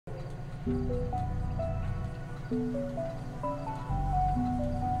Yo,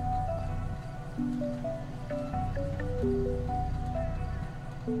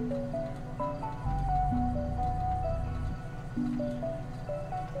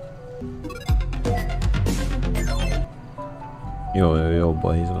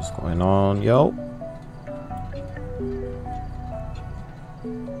 boys, what's going on, yo?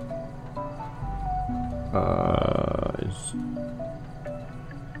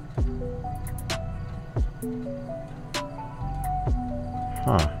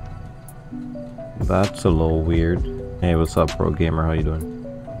 Huh. That's a little weird. Hey, what's up, pro gamer? How you doing?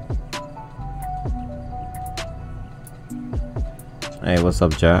 Hey, what's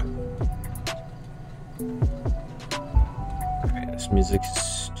up, Jack? This music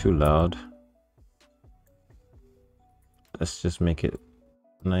is too loud. Let's just make it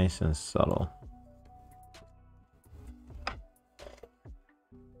nice and subtle.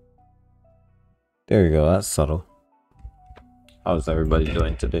 There you go, that's subtle. How's everybody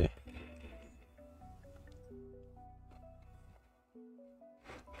doing today?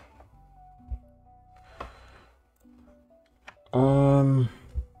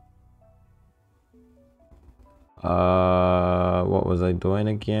 What was I doing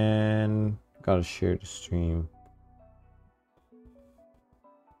again? Gotta share the stream.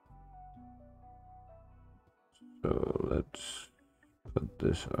 So let's put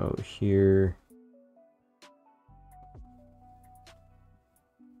this out here.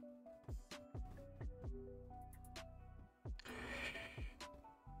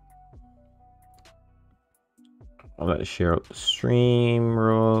 Let's share out the stream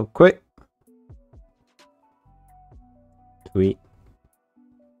real quick. Tweet.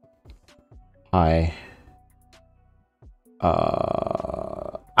 Hi.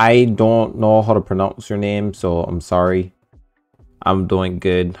 I don't know how to pronounce your name, so I'm sorry. I'm doing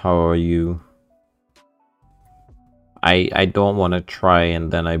good. How are you? I don't want to try and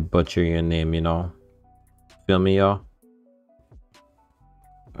then I butcher your name, you know. Feel me, y'all?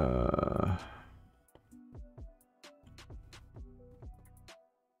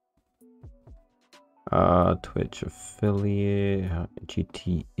 Twitch affiliate,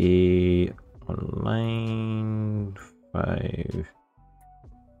 GTA Online 5M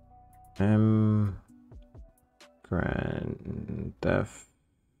Grand Theft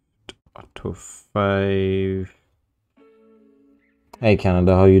Auto 5. Hey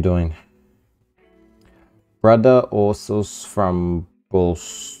Canada, how you doing? Brother Osos from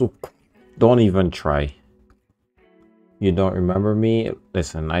Bolsuk. Don't even try. You don't remember me?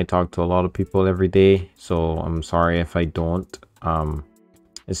 Listen, I talk to a lot of people every day, so I'm sorry if I don't.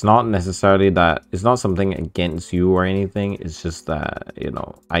 It's not necessarily that, it's not something against you or anything. It's just that, you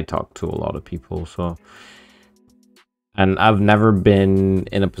know, I talk to a lot of people, so. And I've never been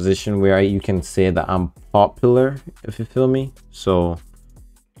in a position where you can say that I'm popular, if you feel me. So,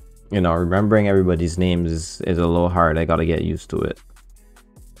 you know, remembering everybody's names is a little hard. I gotta get used to it.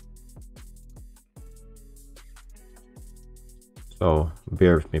 So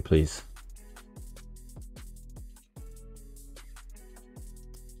bear with me, please.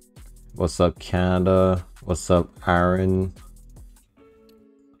 What's up, Canada? What's up, Aaron?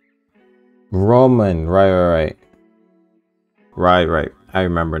 Roman, right. I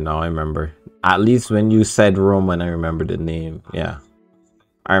remember now. I remember. At least when you said Roman, I remember the name. Yeah,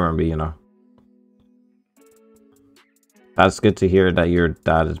 I remember. You know, that's good to hear that your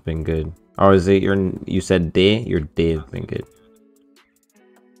dad has been good. Or is it you said day? Your day has been good.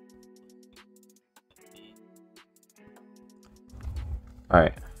 All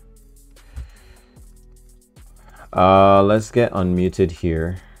right. Let's get unmuted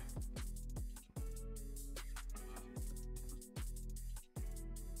here.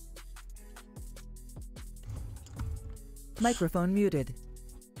 Microphone muted.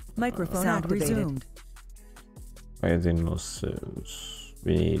 Microphone activated. Resumed. Why is there no civs?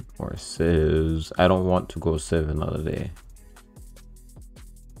 We need more civs. I don't want to go civ another day.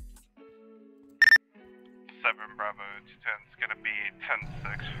 7 Bravo 210 is gonna be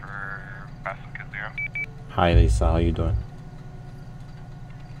 10-6 for Basilica 0. Hi Lisa, how you doing?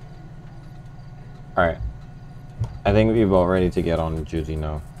 Alright. I think we're about ready to get on duty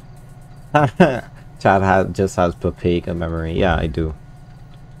now. Chad just has Papega memory. Yeah, I do.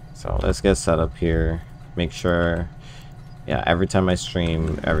 So let's get set up here. Make sure, yeah, every time I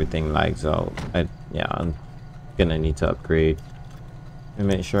stream, everything lags out. I'm gonna need to upgrade. And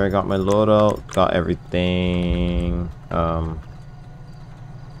make sure I got my loadout, got everything.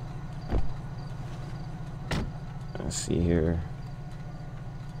 Let's see here.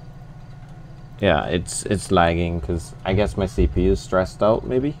 Yeah, it's lagging because I guess my CPU is stressed out,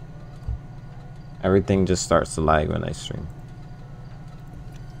 maybe. Everything just starts to lag when I stream.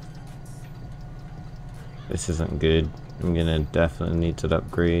 This isn't good. I'm gonna definitely need to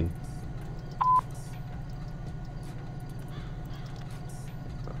upgrade.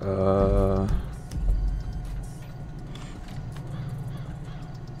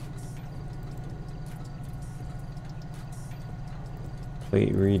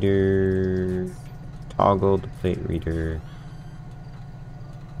 Plate reader. Toggle the plate reader.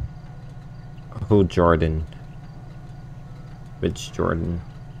 Who Jordan? Which Jordan?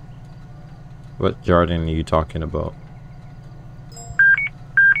 What Jordan are you talking about?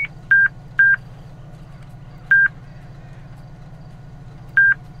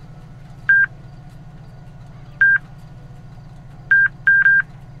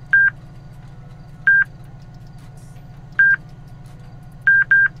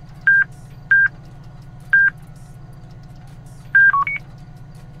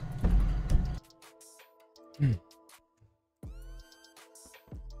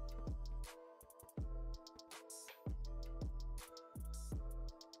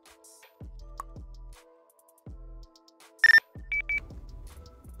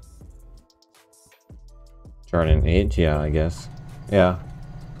 Jordan 8, yeah, I guess. Yeah.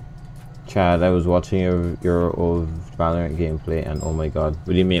 Chad, I was watching your old Valorant gameplay and oh my god.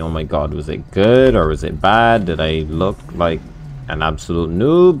 What do you mean, oh my god? Was it good or was it bad? Did I look like an absolute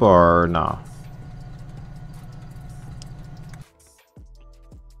noob or nah?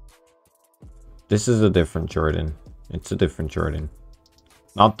 This is a different Jordan. It's a different Jordan.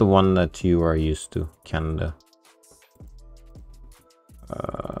 Not the one that you are used to, Canada.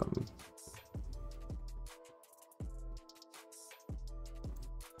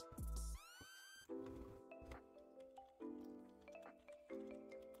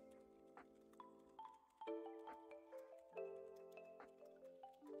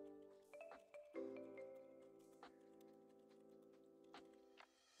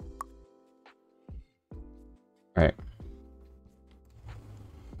 Alright.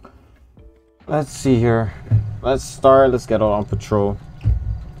 Let's see here. Let's start. Let's get out on patrol.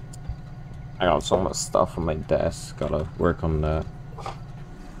 I got so much stuff on my desk. Gotta work on that.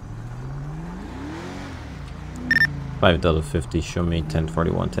 5.50. Show me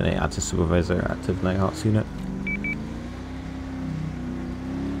 1041 10A. Active supervisor. Active Nighthawks unit.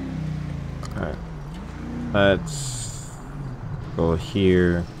 Alright. Let's go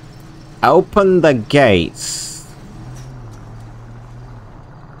here. Open the gates.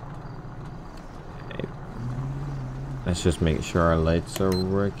 Let's just make sure our lights are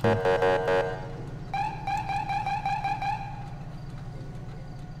working.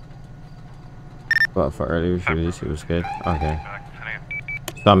 But for earlier release, it was good. Okay.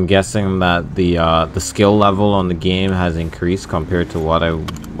 So I'm guessing that the skill level on the game has increased compared to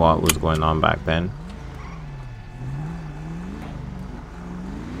what was going on back then.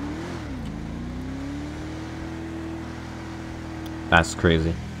 That's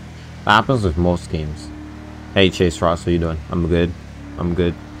crazy. That happens with most games. Hey Chase Ross, how you doing? I'm good. I'm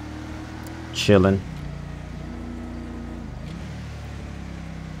good. Chilling.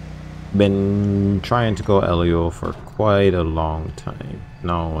 Been trying to go LEO for quite a long time.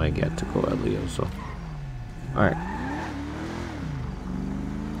 Now I get to go LEO, so. Alright.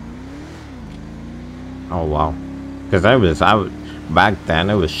 Oh wow. Because back then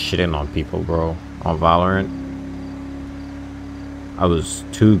I was shitting on people, bro. On Valorant. I was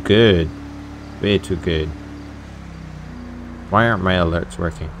too good. Way too good. Why aren't my alerts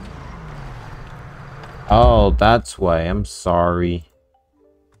working? Oh, that's why. I'm sorry.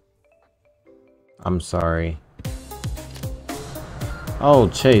 I'm sorry. Oh,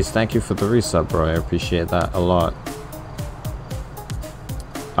 Chase, thank you for the resub, bro. I appreciate that a lot.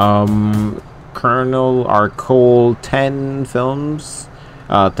 Colonel Arcole 10 Films.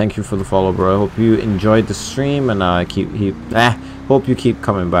 Thank you for the follow, bro. I hope you enjoyed the stream and hope you keep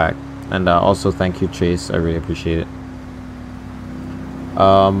coming back. And also thank you, Chase. I really appreciate it.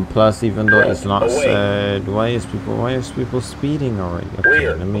 Plus, even though it's not said, why is people speeding already?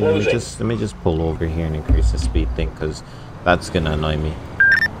 Okay, let me just pull over here and increase the speed thing, because that's gonna annoy me.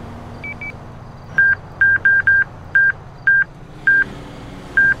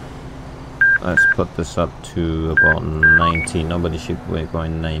 Let's put this up to about 90. Nobody should be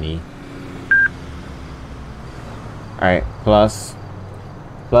going 90. Alright, plus,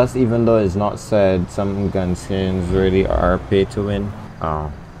 even though it's not said, some gun skins really are pay to win.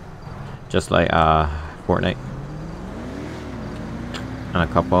 Just like Fortnite and a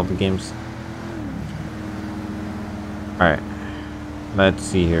couple other games. Alright, let's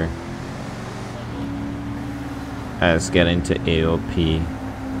see here. Let's get into AOP.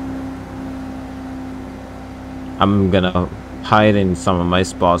 I'm gonna hide in some of my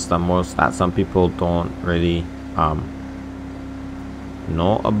spots that some people don't really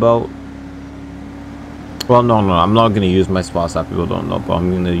know about. Well, no, I'm not gonna use my spots that people don't know, but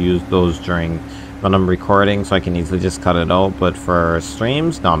I'm gonna use those during when I'm recording, so I can easily just cut it out. But for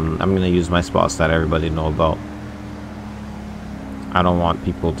streams, no, I'm gonna use my spots that everybody know about. I don't want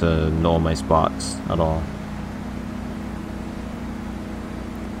people to know my spots at all.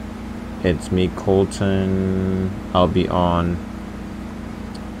 It's me, Colton. I'll be on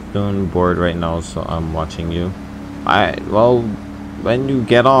soon. Bored right now, so I'm watching you. Well, when you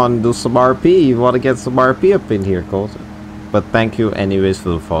get on, do some RP. You want to get some RP up in here, Colton. But thank you anyways for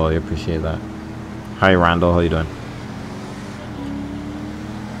the follow. I appreciate that. Hi, Randall. How you doing?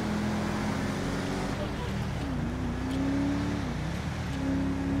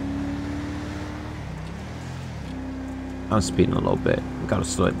 I'm speeding a little bit. Gotta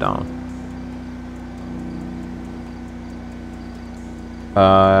slow it down.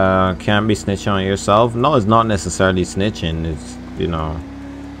 Can't be snitching on yourself. No, it's not necessarily snitching. It's, you know,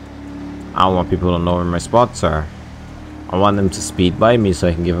 I don't want people to know where my spots are. I want them to speed by me so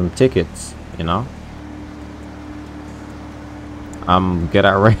I can give them tickets, you know. I'm good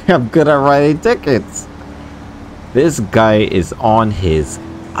at writing tickets. This guy is on his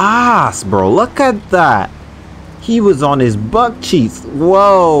ass, bro. Look at that. He was on his butt cheeks.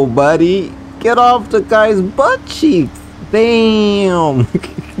 Whoa, buddy. Get off the guy's butt cheeks. Damn.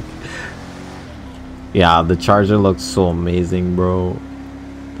 Yeah, the charger looks so amazing, bro.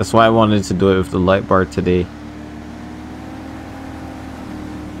 That's why I wanted to do it with the light bar today.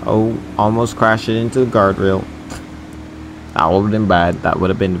 Oh, almost crashed it into the guardrail. That would have been bad. That would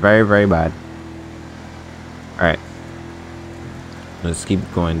have been very, very bad. Alright. Let's keep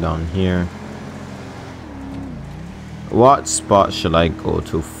going down here. What spot should I go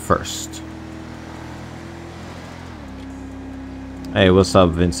to first? Hey, what's up,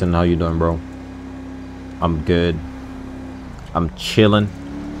 Vincent? How you doing, bro? I'm good. I'm chilling.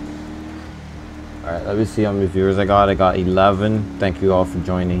 Alright, let me see how many viewers I got. I got 11. Thank you all for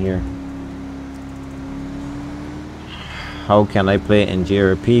joining here. How can I play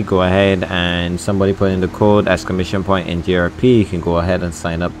NGARP? Go ahead and somebody put in the code !NGARP. You can go ahead and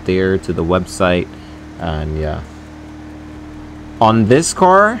sign up there to the website. And yeah. On this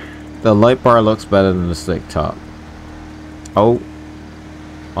car, the light bar looks better than the slick top. Oh,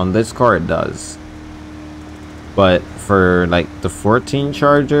 on this car it does. But for like the 14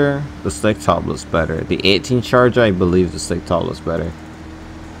 Charger, the slick top looks better. The 18 Charger, I believe the slick top looks better.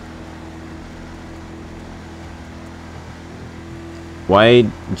 Why,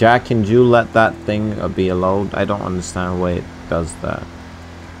 Jack, can you let that thing be allowed? I don't understand why it does that.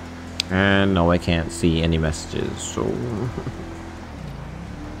 And no, I can't see any messages, so...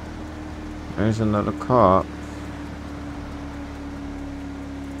 There's another cop.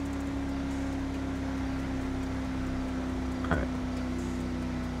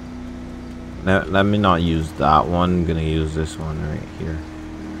 Alright. Let me not use that one. I'm gonna use this one right here.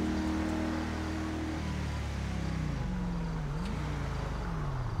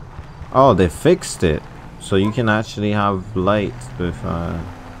 Oh, they fixed it. So you can actually have lights with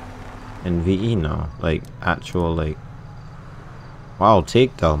NVE now. Like actual like wow,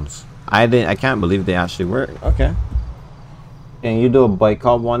 takedowns. I can't believe they actually work. Okay. Can you do a bike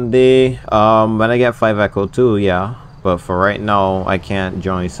hop one day? When I get 5 Echo 2, yeah. But for right now, I can't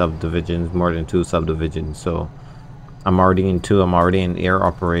join subdivisions, more than 2 subdivisions. So I'm already in 2. I'm already in air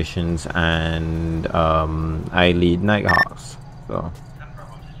operations, and I lead Nighthawks. So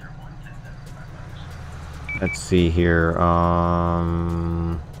let's see here.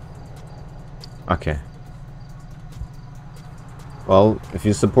 Okay. Well, if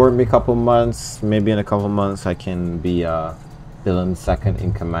you support me a couple months, maybe in a couple months I can be Dylan's second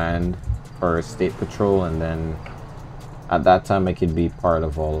in command for State Patrol, and then at that time I could be part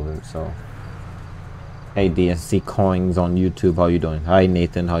of all of it. So, hey DSC Coins on YouTube, how you doing? Hi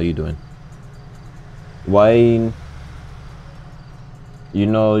Nathan, how you doing? Why? You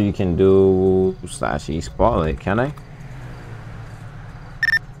know you can do /E spotlight, can I?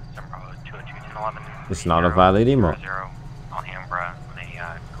 It's not a valid emote.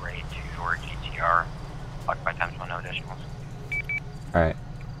 Alright.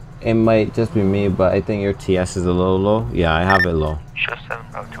 It might just be me, but I think your TS is a little low. Yeah, I have it low. Show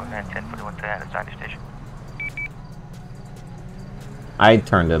 70210, 41 to that inside the station. I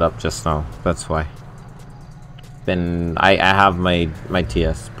turned it up just now. That's why. Then I have my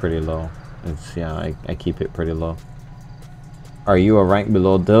TS pretty low. It's yeah, I keep it pretty low. Are you a rank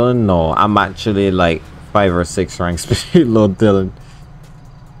below Dylan? No, I'm actually like 5 or 6 ranks below Dylan.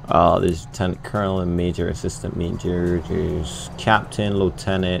 There's lieutenant colonel and major, assistant major. There's captain,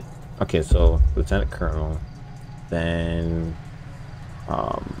 lieutenant. Okay, so lieutenant colonel, then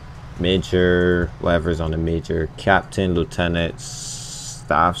major, whatever's on the major, captain, lieutenant,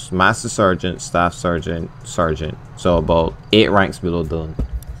 staff, master sergeant, staff sergeant, sergeant. So about 8 ranks below Dylan.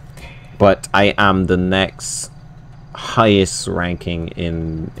 But I am the next highest ranking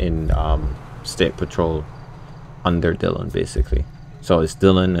in state patrol under Dylan, basically. So it's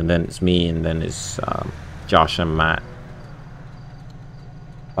Dylan, and then it's me, and then it's Josh and Matt.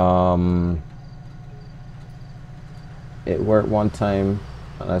 It worked one time,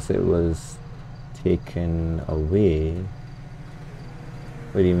 unless it was taken away.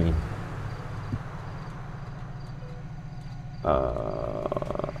 What do you mean?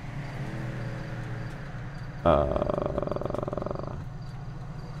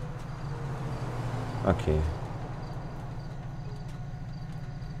 Okay.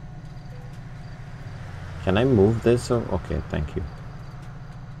 Can I move this? Or okay, thank you.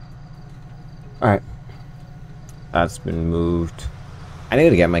 Alright. That's been moved. I need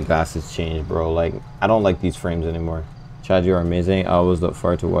to get my glasses changed, bro. Like, I don't like these frames anymore. Chad, you are amazing. I always look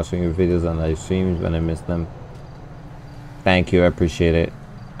forward to watching your videos and live streams when I miss them. Thank you, I appreciate it.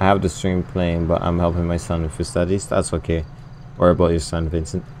 I have the stream playing, but I'm helping my son with his studies. That's okay. What about your son,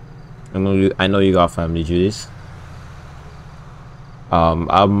 Vincent? I know you got family duties.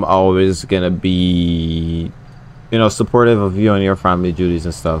 I'm always gonna be, you know, supportive of you and your family duties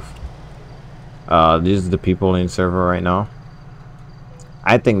and stuff. These are the people in the server right now.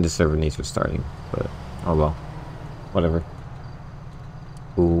 I think the server needs restarting, but oh well, whatever.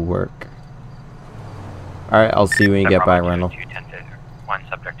 Will work. All right, I'll see you when you get back, Randall. 1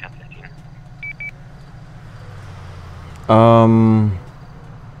 subject 1015.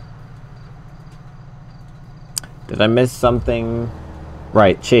 Did I miss something?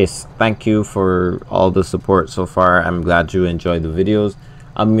 Right, Chase, thank you for all the support so far. I'm glad you enjoyed the videos.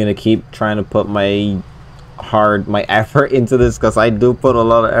 I'm gonna keep trying to put my effort into this, because I do put a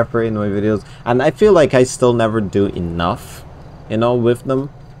lot of effort in my videos, and I feel like I still never do enough, you know, with them.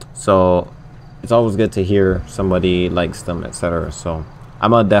 So it's always good to hear somebody likes them, etc. So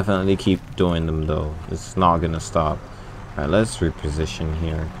I'm gonna definitely keep doing them, though. It's not gonna stop. All right, let's reposition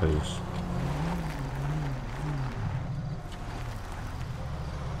here, because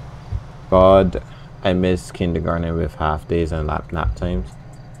God, I miss kindergarten with half days and nap times.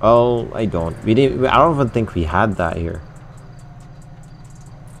 Oh, I don't. I don't even think we had that here.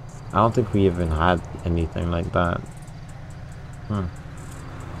 I don't think we even had anything like that. I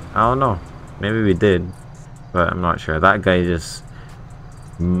don't know. Maybe we did, but I'm not sure. That guy just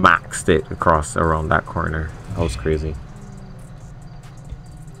maxed it across around that corner. That was crazy.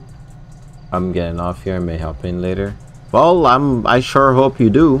 I'm getting off here. I may hop in later. Well, I sure hope you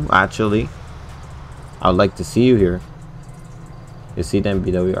do, actually. I'd like to see you here. You see them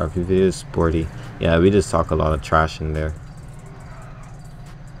BWRP videos? Sporty. Yeah, we just talk a lot of trash in there.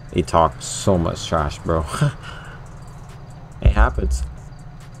 He talks so much trash, bro. It happens.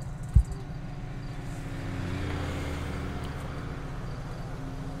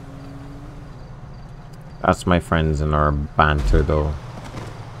 That's my friends in our banter, though.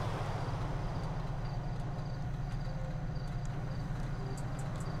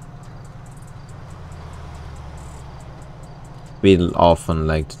 We often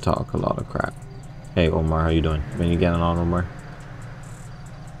like to talk a lot of crap. Hey Omar, how you doing? When you getting on, Omar?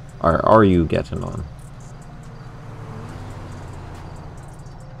 Or are you getting on?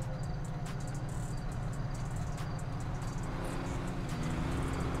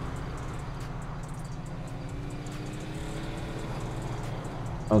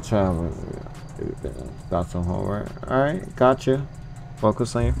 I'll try. Got some homework. Alright, gotcha.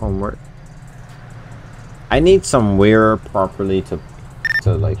 Focus on your homework. I need somewhere properly to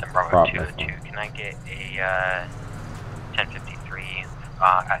like prop my phone. Can I get a 1053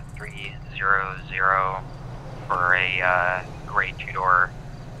 at 300 for a gray 2-door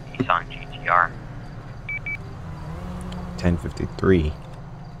Nissan GTR? 1053.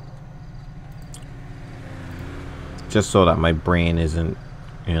 Just so that my brain isn't,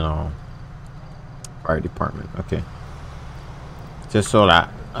 you know, fire department. Okay. Just so that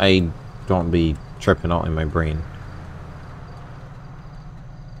I don't be tripping out in my brain.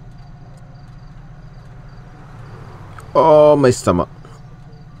 Oh, my stomach.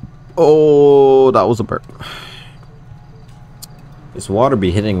 Oh, that was a burp. This water be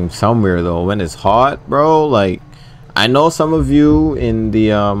hitting somewhere though when it's hot, bro. Like, I know some of you in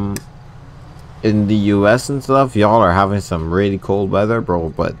the US and stuff, y'all are having some really cold weather, bro,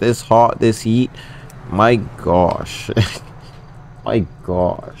 but this heat, my gosh. My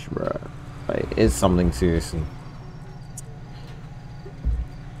gosh, bro. Like, it's something seriously.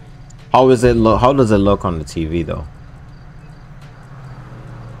 How is it look? How does it look on the TV though?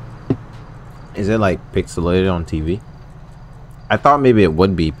 Is it like pixelated on TV? I thought maybe it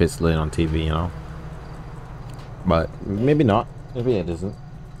would be pixelated on TV, you know. But maybe not. Maybe it isn't.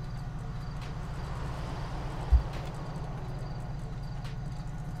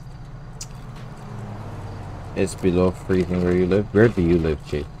 It's below freezing where you live. Where do you live,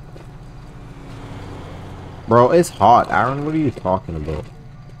 Jake? Bro, it's hot. Aaron, what are you talking about?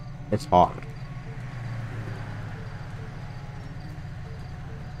 It's hot.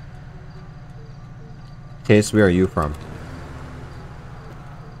 Case, where are you from?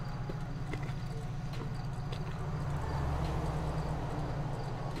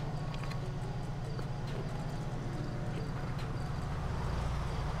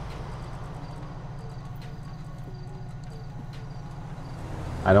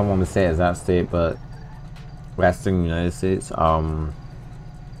 I don't want to say exact state, but Western United States. Show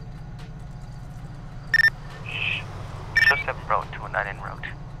 7 road to 9 in road.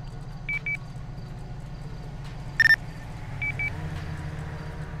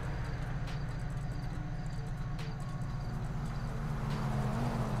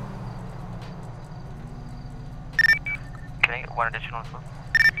 Can I get one additional as well?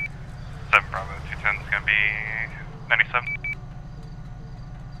 7 Bravo 210 is going to be 97.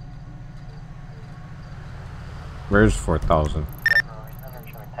 Where's 4,000?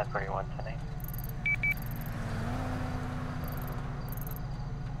 1041 tonight.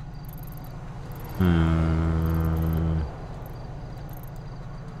 Hmm.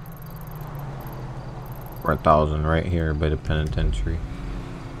 4,000 right here by the penitentiary.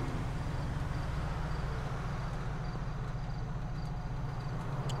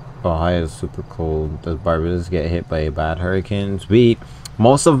 Ohio is super cold. Does Barbados get hit by bad hurricanes?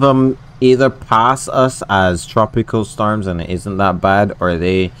 Most of them either pass us as tropical storms and it isn't that bad, or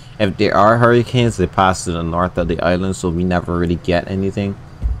if they are hurricanes, they pass to the north of the island, so we never really get anything.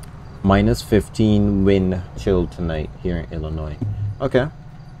 Minus 15 wind chill tonight here in Illinois. Okay.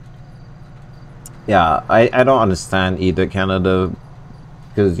 Yeah, I don't understand either, Canada,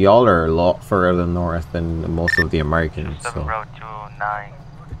 because y'all are a lot further north than most of the Americans. 7 So. road to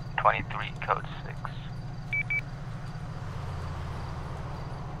 923 code 6.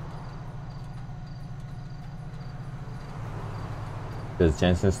 Does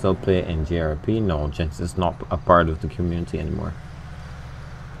Jensen still play in NGARP? No, Jensen's not a part of the community anymore.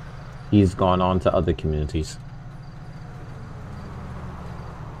 He's gone on to other communities.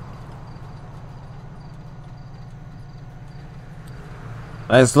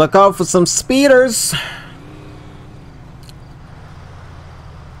 Let's look out for some speeders.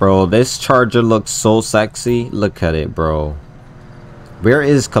 Bro, this charger looks so sexy. Look at it, bro. Where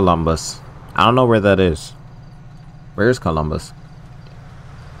is Columbus? I don't know where that is. Where is Columbus?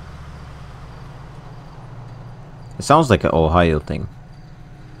 It sounds like an Ohio thing.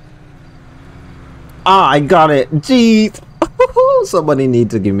 Ah, I got it. Jeez. Somebody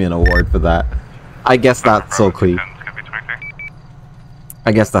needs to give me an award for that. I guess that's so clean.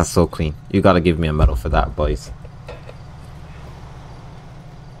 I guess that's so clean. You gotta give me a medal for that, boys.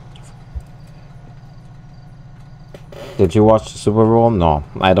 Did you watch the Super Bowl? No,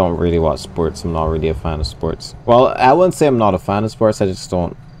 I don't really watch sports. I'm not really a fan of sports. Well, I wouldn't say I'm not a fan of sports. I just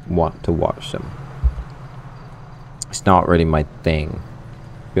don't want to watch them. It's not really my thing.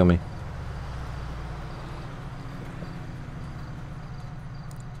 Feel me?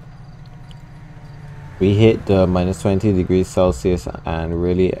 We hit the minus 20 degrees Celsius and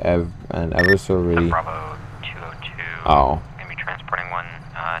really ever so really. Bravo 202. Oh. Gonna be transporting one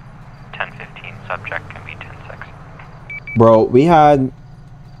 1015 subject. Gonna be 10-6. Bro, we had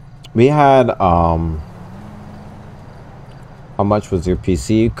how much was your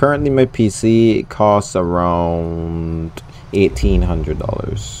PC? Currently my PC costs around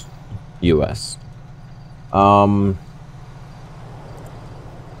 $1,800 US.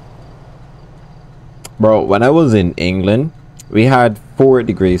 Bro, when I was in England, we had 4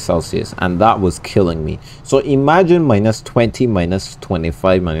 degrees Celsius and that was killing me. So imagine minus 20, minus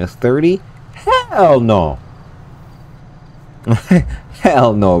 25, minus 30. Hell no.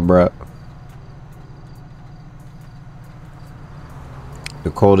 Hell no, bro. The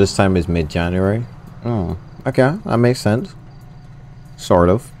coldest time is mid-January. Oh, okay, that makes sense. Sort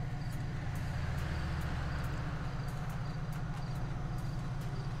of.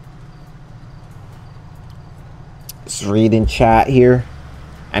 Just reading chat here.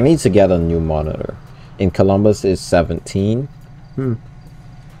 I need to get a new monitor. In Columbus is 17.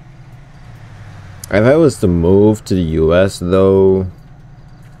 If I was to move to the US though,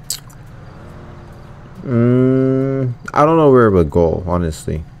 I don't know where it would go,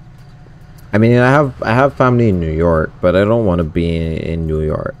 honestly. I mean, I have family in New York, but I don't want to be in New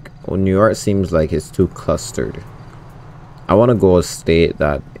York. Well, New York seems like it's too clustered. I want to go a state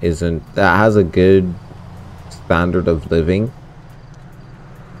that has a good standard of living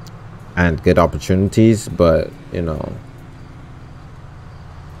and good opportunities, but you know,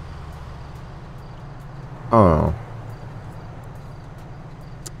 I don't know.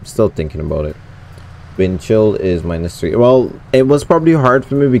 I'm still thinking about it. Wind chill is -3. Well, it was probably hard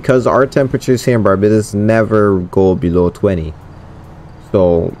for me because our temperatures here in Barbados never go below 20.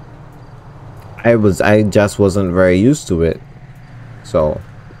 So I just wasn't very used to it. So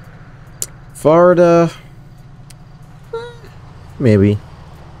Florida, maybe.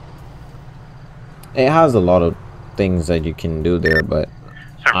 It has a lot of things that you can do there, but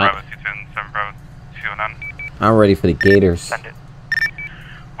 7 Bravo 210, 7 Bravo 209. I'm ready for the Gators. Send it.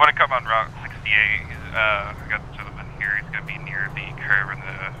 Want to come on Route 68? I got the gentleman here. He's going to be near the curve in the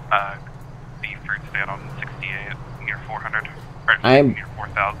fruit stand on 68 near 400. Or near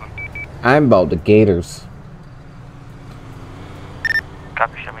 4,000. I'm about the Gators.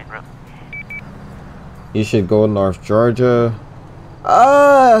 Copy, show me route. You should go North Georgia.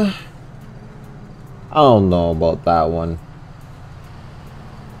 I don't know about that one.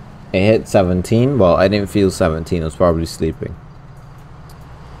 It hit 17. Well, I didn't feel 17. I was probably sleeping.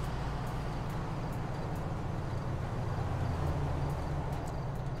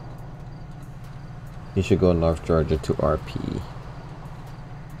 You should go North Georgia to RP.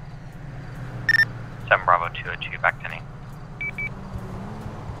 7 Bravo 202, back to me.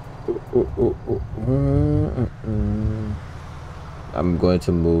 I'm going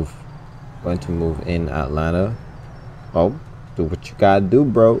to move in Atlanta. Oh, do what you gotta do,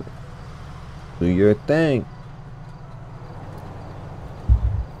 bro. Do your thing.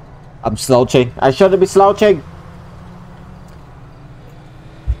 I'm slouching. I shouldn't be slouching.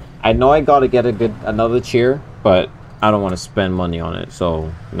 I know I gotta get another cheer, but I don't want to spend money on it,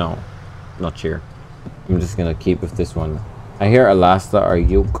 so no, not cheer. I'm just gonna keep with this one. I hear Alaska or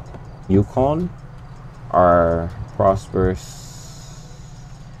Yukon are prosperous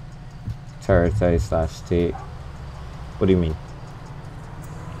territory / state. What do you mean?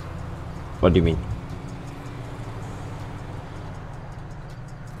 What do you mean?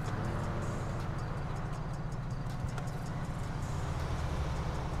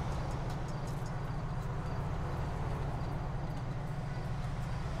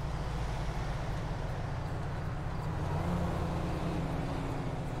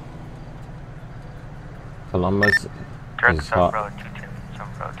 Columbus Direct is 7 hot. Bravo 22, 7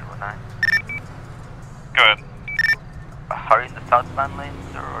 Bravo 209. Go ahead. Are you in the southbound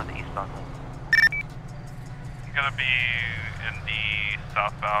lanes or the eastbound lanes? I'm going to be in the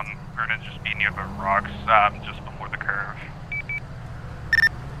southbound. We're going to just be near the rocks just before the curve.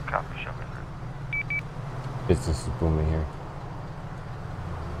 Copy, show me route. Business is booming here.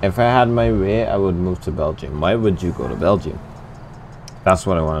 If I had my way, I would move to Belgium. Why would you go to Belgium? That's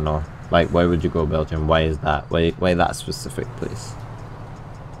what I want to know. Like, why would you go Belgium? Why is that? Why that specific place?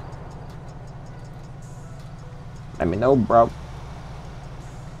 Let me know, bro.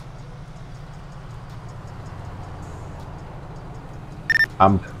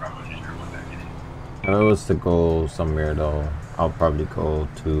 If I was to go somewhere though, I'll probably go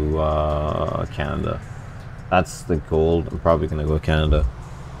to Canada. That's the goal. I'm probably gonna go Canada,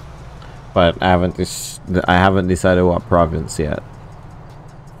 but I haven't decided what province yet.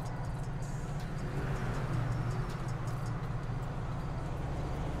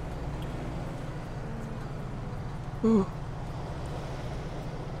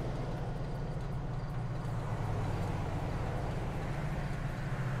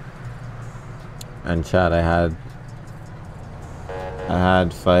 And Chad, I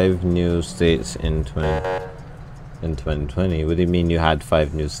had 5 new states in 2020. What do you mean you had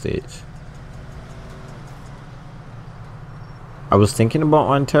 5 new states? I was thinking about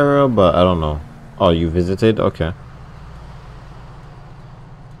Ontario, but I don't know. Oh, you visited? Okay.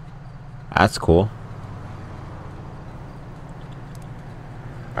 That's cool.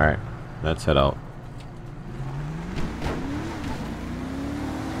 Alright, let's head out.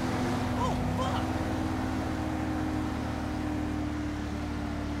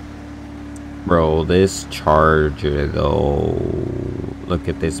 Bro, this Charger though. Look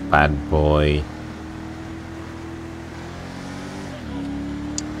at this bad boy.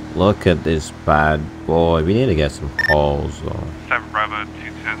 Look at this bad boy. We need to get some calls though. 7 Bravo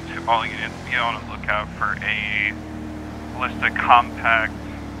 210 to all units, be on the lookout for a ballistic compact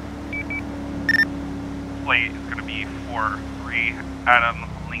plate is going to be 43 Adam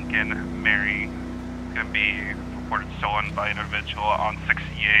Lincoln Mary. It's going to be reported stolen by an individual on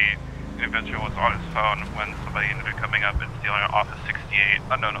 68. The individual was on his phone when somebody ended up coming up and stealing it off of 68.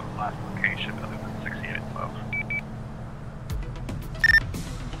 Unknown of the last location other than 68 itself.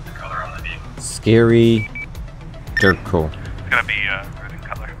 The color on the vehicle. Scary. Dirko. It's going to be red in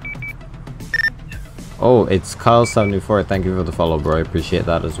color. Oh, it's Kyle74. Thank you for the follow, bro. I appreciate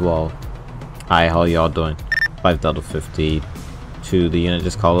that as well. Hi, how y'all doing? 5 out of 50 to the unit.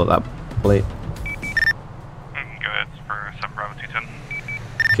 Just call it that plate. Go ahead for 7 Bravo 210.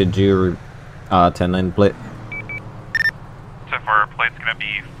 Could you 10-9 plate? So for plate's going to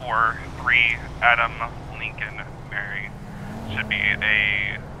be 43 Adam Lincoln Mary. Should be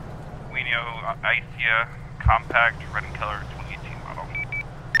a Wino Icia compact red in color 2018 model.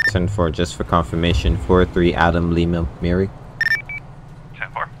 10-4, just for confirmation. 43 Adam Lima Mary.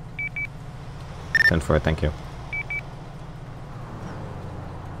 10-4. 10-4, thank you.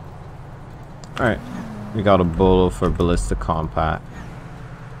 Alright, we got a bolo for ballistic compact.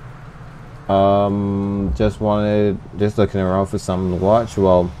 Just looking around for something to watch.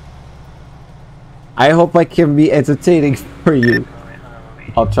 Well, I hope I can be entertaining for you.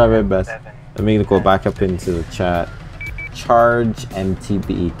 I'll try my best. Let me go back up into the chat. Charge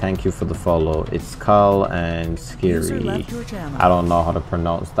MTB, thank you for the follow. It's Carl and Scary. I don't know how to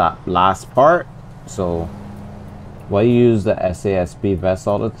pronounce that last part. So, why use the SASB vest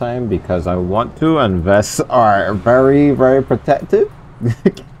all the time? Because I want to, and vests are very, very protective.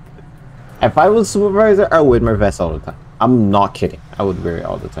 If I was supervisor, I would wear vests all the time. I'm not kidding. I would wear it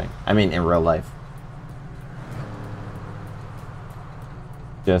all the time. I mean, in real life.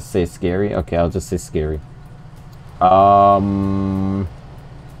 Just say Scary? Okay, I'll just say Scary.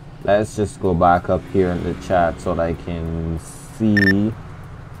 Let's just go back up here in the chat so that I can see. 7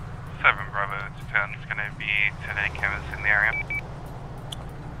 Bravo 210 is going to be today canvassing the area.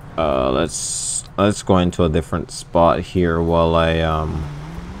 Let's go into a different spot here while I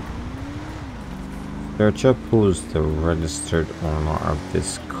search up who's the registered owner of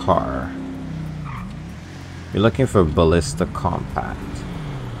this car. You're looking for Ballista Compact.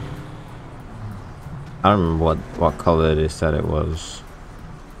 I don't remember what color they said it was.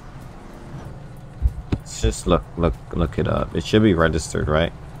 Let's just look it up. It should be registered,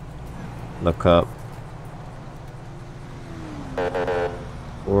 right? Look up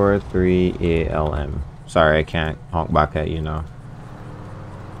 43ALM. Sorry, I can't honk back at you now.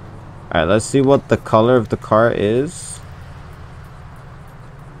 Alright, let's see what the color of the car is.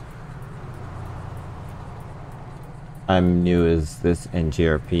 I'm new. Is this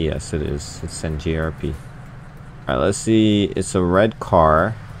NGARP? Yes, it is. It's NGARP. Alright, let's see. It's a red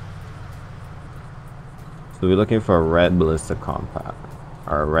car. So we're looking for a red Ballista Compact.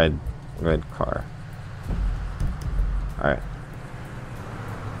 Or a red car. Alright.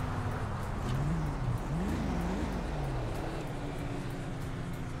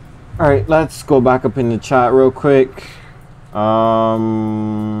 Alright, let's go back up in the chat real quick.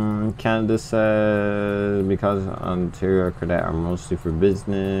 Canada says because Ontario cadet are mostly for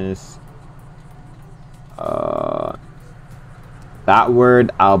business. That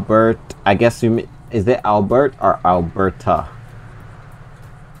word Albert, I guess you mean, is it Albert or Alberta?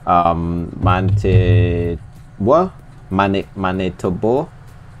 Manitoba.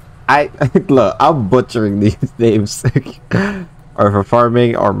 Look, I'm butchering these names. Or for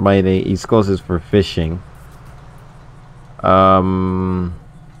farming or mining. East Coast is for fishing.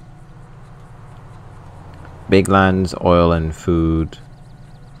 Big lands, oil, and food.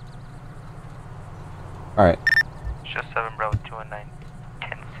 Alright. Just 7 Bravo 219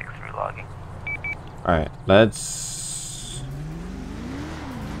 10-6 relogging. Alright, let's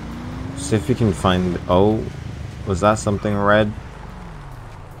see if we can find. Oh, was that something red?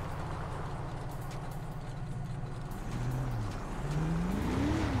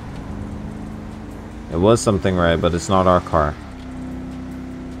 It was something red, but it's not our car.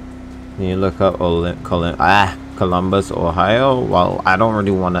 Can you look up Columbus, Ohio? Well, I don't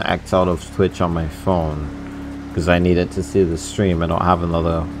really want to X out of Twitch on my phone because I needed to see the stream. I don't have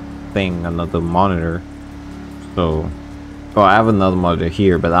another thing, another monitor. So, well, I have another monitor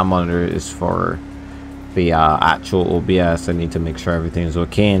here, but that monitor is for the actual OBS. I need to make sure everything is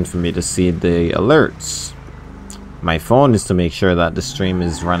okay and for me to see the alerts. My phone is to make sure that the stream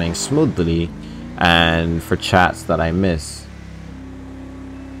is running smoothly and for chats that I miss.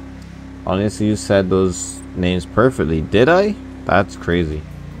 Honestly, you said those names perfectly. Did I? That's crazy.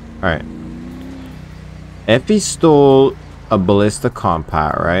 Alright. If he stole a Ballista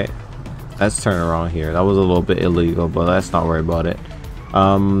Compact, right? Let's turn around here. That was a little bit illegal, but let's not worry about it.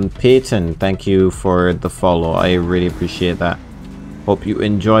 Peyton, thank you for the follow. I really appreciate that. Hope you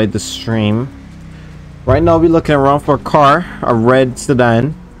enjoyed the stream. Right now we're looking around for a car, a red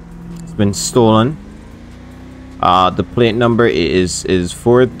sedan. It's been stolen. The plate number is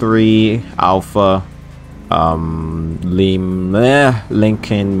 43 Alpha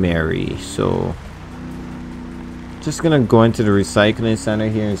Lincoln Mary. So just gonna go into the recycling center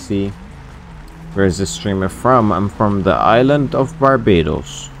here and see where's the streamer from. I'm from the island of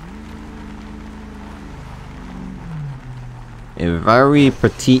Barbados, a very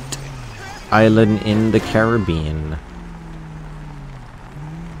petite island in the Caribbean.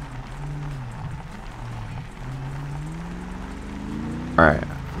 Alright,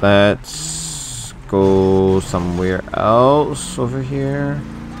 let's go somewhere else over here.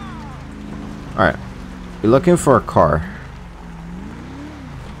 Alright, we're looking for a car.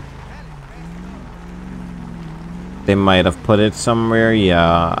 They might have put it somewhere.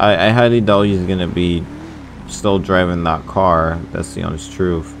 Yeah, I highly doubt he's gonna be still driving that car. That's the honest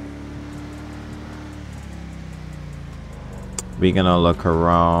truth. We're gonna look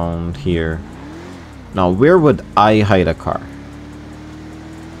around here. Now, where would I hide a car?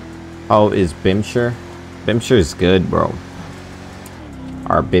 How is Bimshire? Bimshire is good, bro.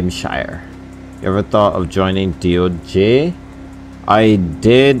 Or Bimshire. You ever thought of joining DOJ? I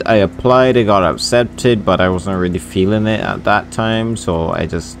did. I applied. I got accepted, but I wasn't really feeling it at that time, so I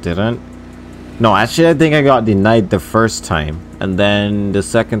just didn't. No, actually, I think I got denied the first time, and then the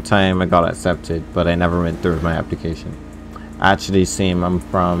second time I got accepted, but I never went through with my application. Actually, same. I'm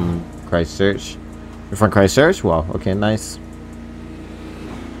from Christchurch. You're from Christchurch? Wow. Okay, nice.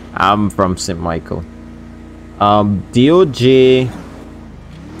 I'm from St. Michael. DOJ,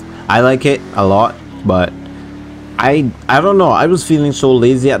 I like it a lot, but I don't know. I was feeling so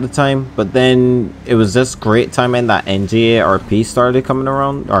lazy at the time, but then it was just great timing that NGARP started coming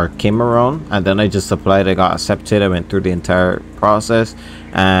around, or came around, and then I just applied. I got accepted. I went through the entire process,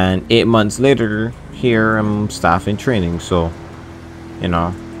 and 8 months later, here I'm staff in training. So, you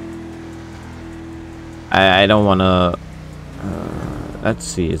know, I don't want to. Let's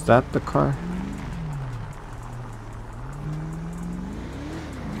see, is that the car?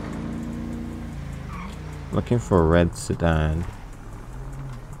 Looking for a red sedan.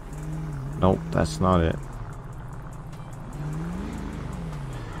 Nope, that's not it.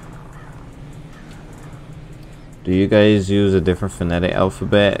 Do you guys use a different phonetic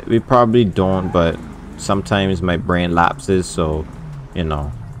alphabet? We probably don't, but sometimes my brain lapses, so, you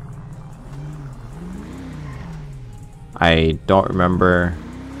know. I don't remember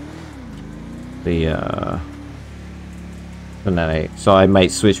the phonetic, so I might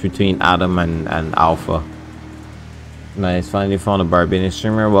switch between Adam and Alpha. Nice, finally found a Barbadian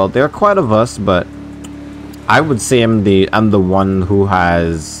streamer. Well, there are quite of us, but I would say I'm the one who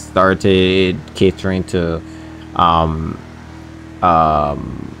has started catering to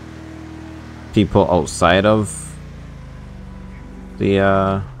people outside of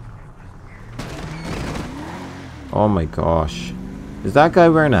the oh my gosh. Is that guy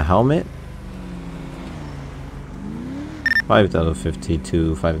wearing a helmet? 5 out of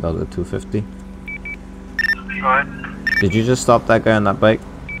 52, 5 out of 250. Go ahead. Did you just stop that guy on that bike?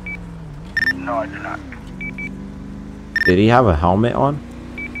 No, I did not. Did he have a helmet on?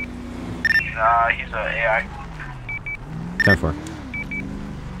 He's a AI. 10-4.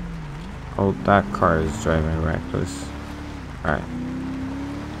 Oh, that car is driving reckless. Alright.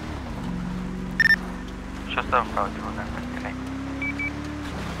 Just probably doing that. Okay.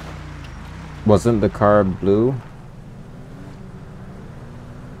 Wasn't the car blue?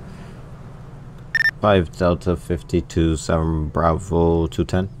 5 Delta 52 7 Bravo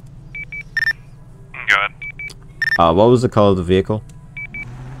 210. Go ahead. What was the color of the vehicle?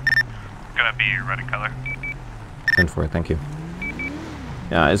 Gonna be red in color. 10-4, thank you.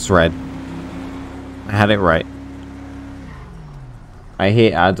 Yeah, it's red. I had it right. I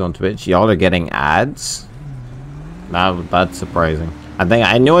hate ads on Twitch. Y'all are getting ads? That's surprising.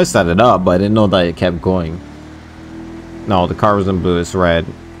 I knew I set it up, but I didn't know that it kept going. No, the car wasn't blue, it's red.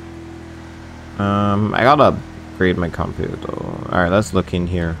 I gotta upgrade my computer though. Alright, let's look in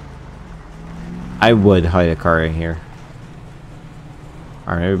here. I would hide a car in here.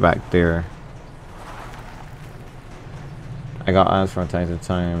 Alright, maybe back there. I got ads from time to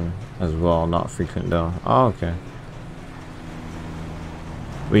time as well, not frequent though. Oh, okay.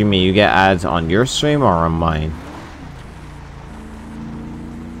 What do you mean, you get ads on your stream or on mine?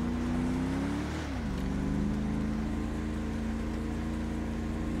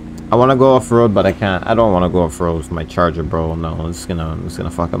 I want to go off-road, but I can't. I don't want to go off-road with my charger, bro. No, it's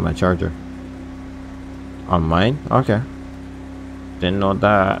gonna fuck up my charger. On mine? Okay. Didn't know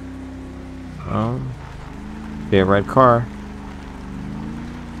that. Be a red car.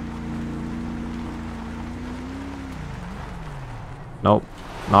 Nope,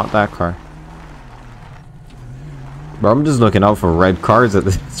 not that car. Bro, I'm just looking out for red cars at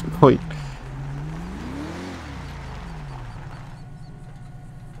this point.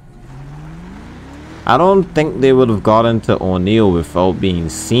 I don't think they would have gotten to O'Neill without being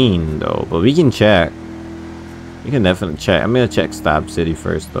seen though, but we can check. We can definitely check. I'm gonna check Stab City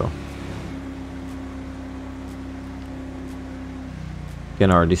first though. You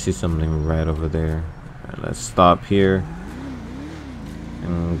can already see something right over there. Right, let's stop here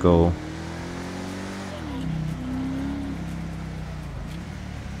and go.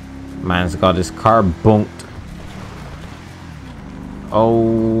 Man's got his car bunked.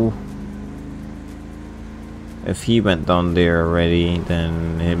 Oh. If he went down there already,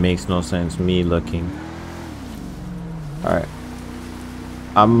 then it makes no sense me looking. Alright.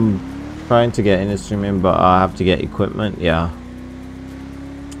 I'm trying to get in the streaming, but I have to get equipment. Yeah.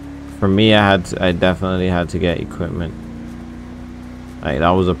 For me, I definitely had to get equipment. Like, that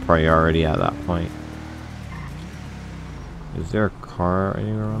was a priority at that point. Is there a car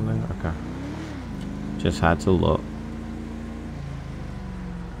anywhere around there? Okay. Just had to look.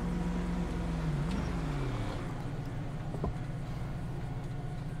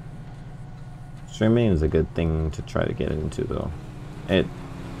 Streaming is a good thing to try to get into though.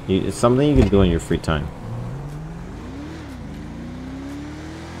 It's something you can do in your free time.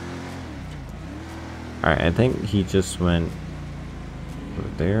 Alright, I think he just went over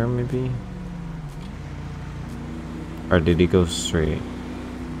there maybe? Or did he go straight?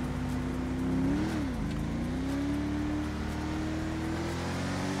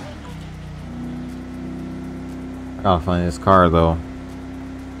 I gotta find his car though.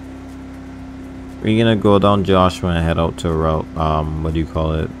 We're gonna go down Joshua and head out to route, what do you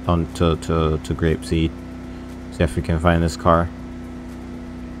call it? On to Grapeseed. See if we can find this car.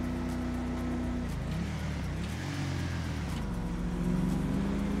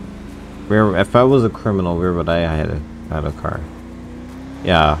 If I was a criminal, where would I have had a car?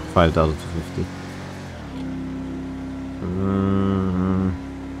 Yeah, $5.50.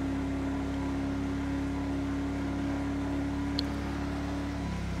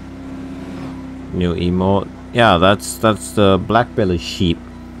 New emote. Yeah, that's the black belly sheep.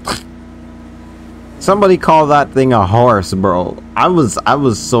 Somebody call that thing a horse, bro. I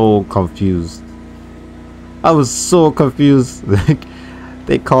was so confused. I was so confused.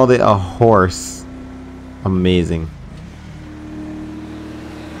 They called it a horse. Amazing.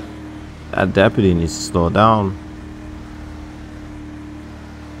 That deputy needs to slow down.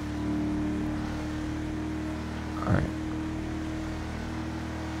 Alright.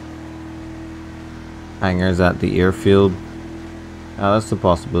 Hangars at the airfield. Oh, that's a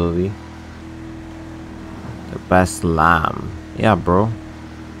possibility. The best lamb. Yeah, bro.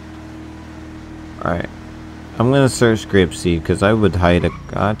 Alright. I'm gonna search Grapeseed because I would hide a.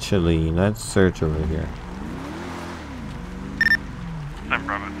 Actually, let's search over here. 10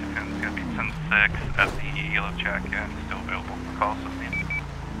 Bravo 210 is gonna be 10-6 at the yellow check and still available for calls if needed.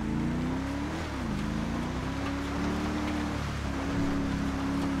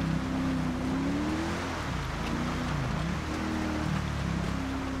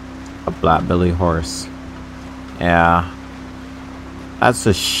 A black belly horse. Yeah. That's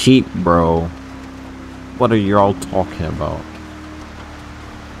a sheep, bro. What are you all talking about?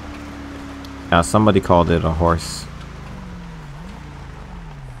 Yeah, somebody called it a horse.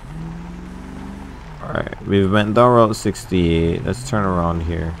 Alright, we went down Route 68. Let's turn around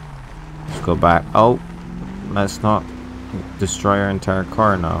here. Let's go back. Oh, let's not destroy our entire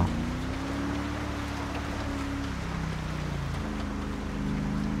car now.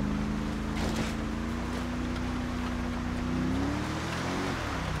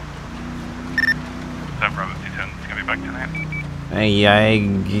 Hey,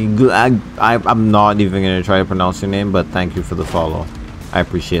 I'm not even gonna try to pronounce your name, but thank you for the follow. I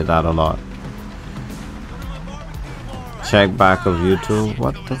appreciate that a lot. Check back of YouTube.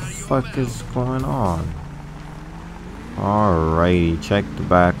 What the fuck is going on? Alrighty, check the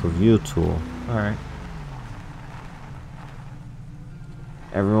back of YouTube. Alright.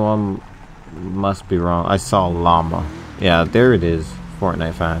 Everyone must be wrong. I saw llama. Yeah, there it is.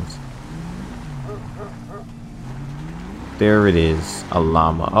 Fortnite fans. There it is, a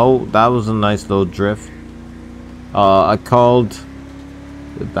llama. Oh, that was a nice little drift. I called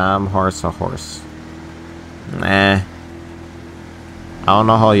the damn horse a horse. Nah. I don't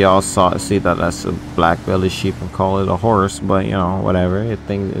know how y'all see that that's a black belly sheep and call it a horse, but you know, whatever. It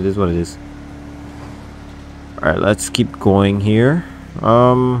is what it is. Alright, let's keep going here.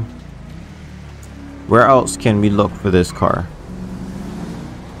 Where else can we look for this car?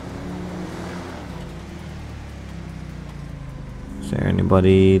 Is there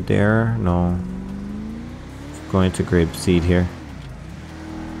anybody there? No. Going to Grapeseed here.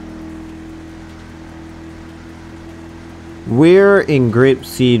 Where in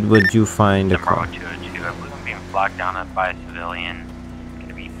Grapeseed would you find a car? 202, I believe I'm being flagged down by a civilian. It's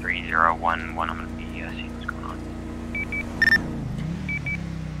gonna be 3011. I'm gonna be seeing what's going on.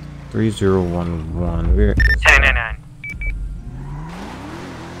 3011. Where? 1099.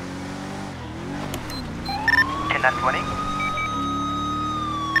 1020.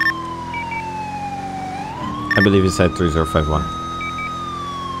 I believe it said 3051.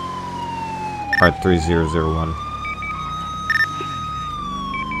 Or 3001.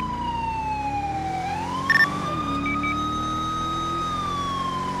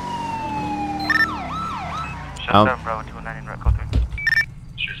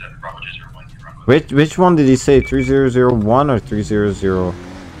 Which one did he say? 3001 or 300?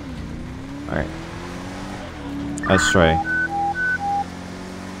 Alright. Let's try.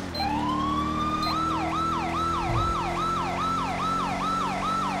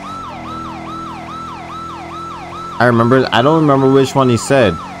 I don't remember which one he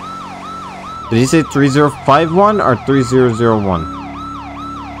said. Did he say 3051 or 3001?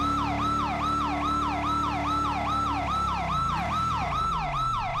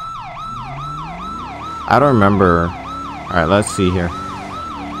 I don't remember. Alright, let's see here.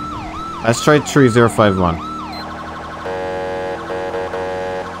 Let's try 3051.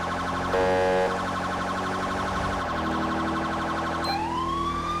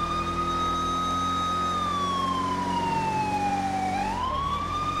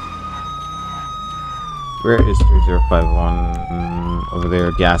 Where is 3051? Over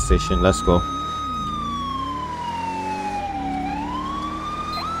there, gas station. Let's go.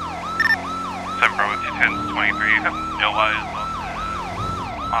 No eyes on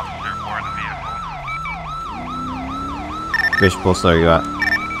the officer or the vehicle. Which post are you at?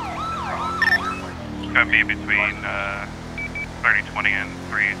 It's gonna be between 3020 and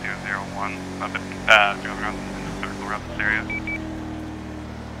 3001. Up at going around in the circle around this area.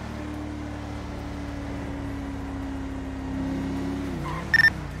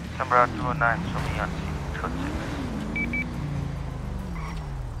 Number 209, show me on code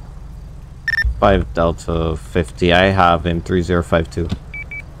 5 Delta 50. I have him 3052.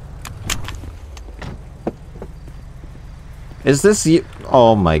 Is this you?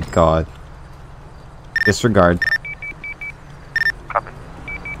 Oh my god. Disregard. Copy.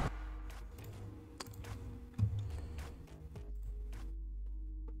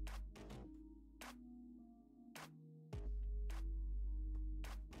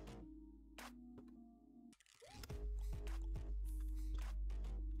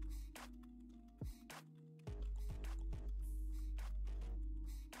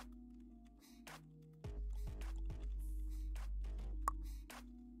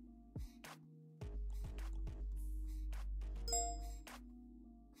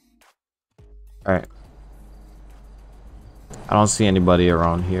 Alright. I don't see anybody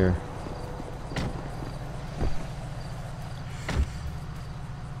around here.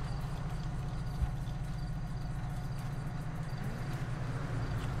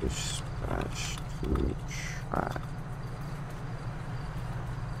 Dispatch to track.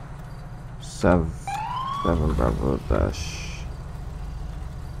 7 Bravo dash.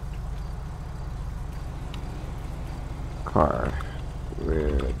 Car.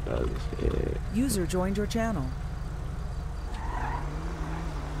 Where does it... User joined your channel.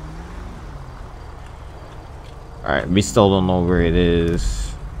 Alright, we still don't know where it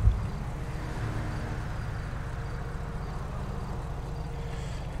is.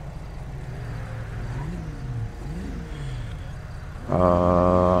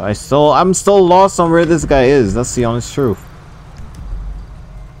 I'm still lost on where this guy is. That's the honest truth.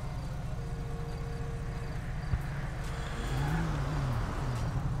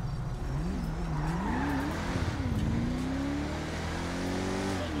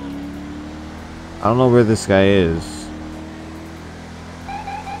 I don't know where this guy is.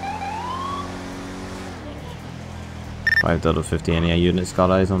 Five Delta 50. Any units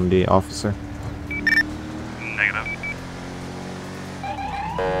got eyes on the officer? Negative.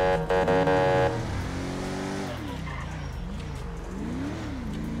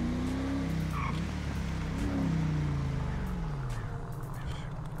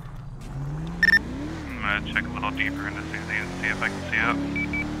 I'm gonna check a little deeper into Susie and see if I can see it.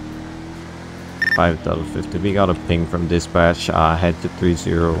 5 Delta 50. We got a ping from dispatch. Head to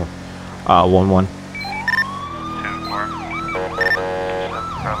 3011. 10-4.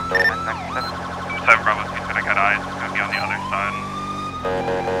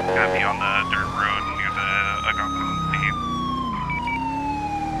 be on the dirt road near the Conservancy.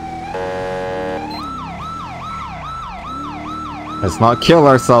 Let's not kill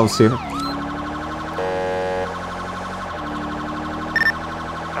ourselves here. Number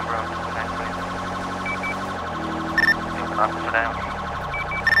out 209. Officer down.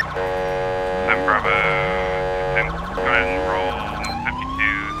 Bravo, go ahead and roll 52.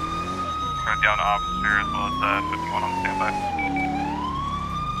 Write down officer as well as 51 on standby.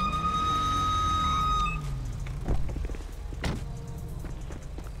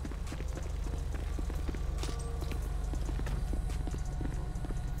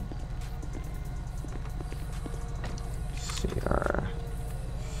 CR.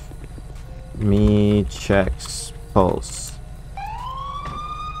 Me checks pulse.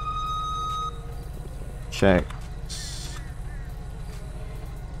 Checks.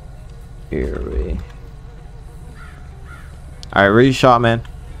 Eerie. Alright, where you shot, man?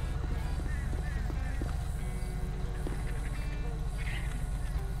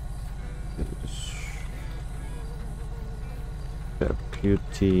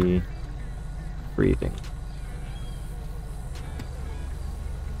 Deputy breathing.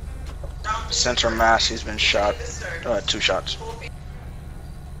 Central Mass, he's been shot. 2 shots.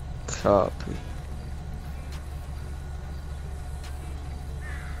 Copy.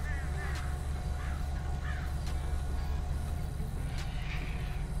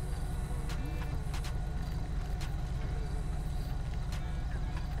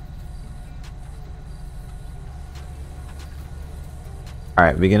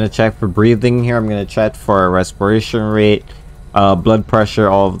 Alright, we're gonna check for breathing here. I'm gonna check for respiration rate, blood pressure,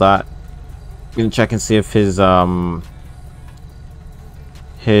 all of that. I'm gonna check and see if his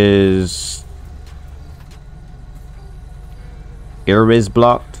airway is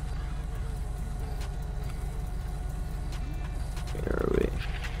blocked. Airway.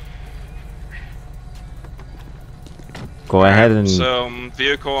 Go ahead and. So,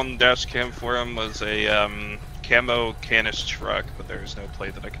 vehicle on the dash cam for him was a camo Canis truck, but there's no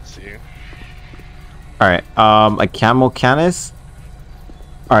plate that I can see. Alright, a camo Canis?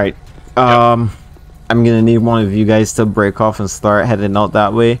 Alright, I'm gonna need one of you guys to break off and start heading out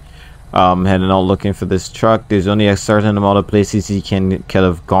that way. Heading out looking for this truck. There's only a certain amount of places he could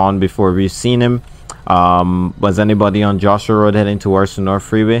have gone before we've seen him. Was anybody on Joshua Road heading towards the North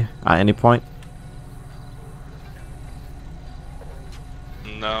Freeway at any point?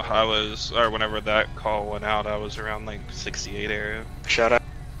 No, I was, or whenever that call went out, I was around like 68 area. Shout out.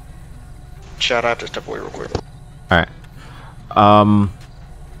 Shout out to step away real quick. Alright.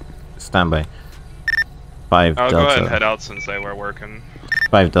 Standby. 5 I'll Delta. go ahead and head out since they were working.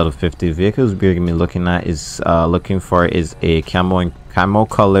 5 Delta 50 vehicles we're gonna be looking at is looking for is a camo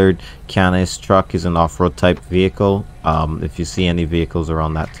colored Canis truck. Is an off-road type vehicle. If you see any vehicles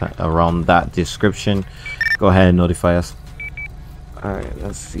around that description, go ahead and notify us. Alright,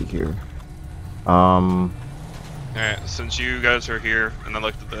 let's see here. Alright, since you guys are here and I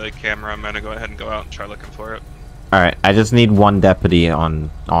looked at the camera, I'm gonna go ahead and go out and try looking for it. Alright, I just need one deputy on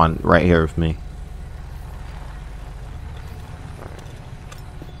right here with me.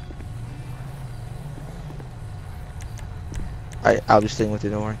 I'll be staying with you,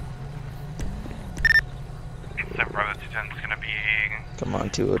 don't worry. Bravo 210 is gonna be Come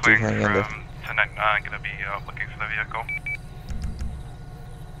on, 202, clearing hang in there. from 1099, gonna be looking for the vehicle.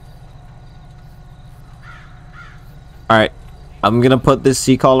 Alright, I'm gonna put this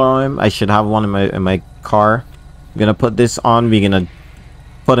C-collar on him. I should have one in my car. I'm gonna put this on. We're gonna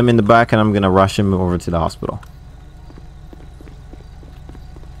put him in the back, and I'm gonna rush him over to the hospital.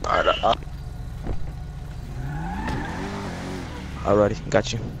 Alright, Alrighty,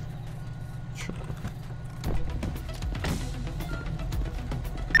 got you.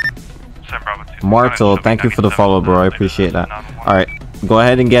 Martel, thank you for the follow, bro. I appreciate that. Alright, go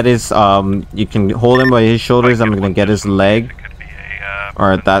ahead and get his, you can hold him by his shoulders. I'm gonna get his leg.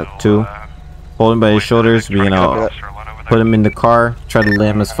 Or that too. Hold him by his shoulders. We're gonna put him in the car. Try to lay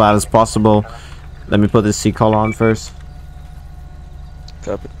him as flat as possible. Let me put this C-collar on first.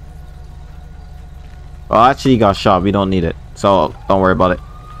 Copy. Well, actually, he got shot. We don't need it. So, don't worry about it.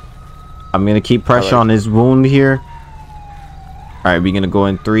 I'm gonna keep pressure on his wound here. Alright, we're gonna go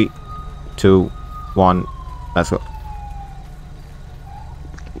in 3, 2, 1. Let's go.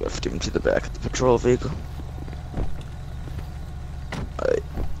 Lift him to the back of the patrol vehicle. Alright.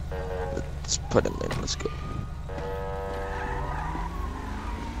 Let's put him in. Let's go.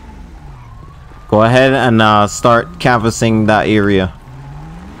 Go ahead and start canvassing that area.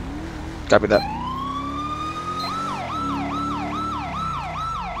 Copy that.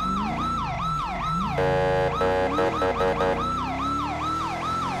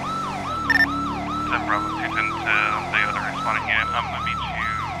 Bravo 210 to the other responding unit. I'm gonna meet you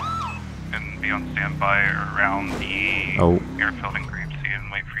and be on standby around the airfield in Grapeseed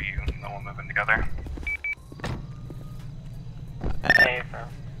and wait for you, and then we'll move in together. Hey, bro.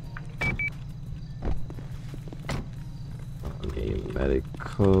 Okay,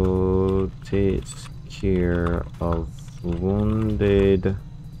 medical takes care of wounded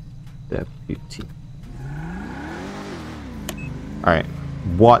deputy. Alright.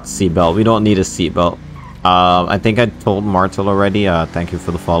 What seatbelt? We don't need a seatbelt. I think I told Martel already. Thank you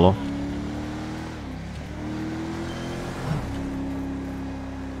for the follow.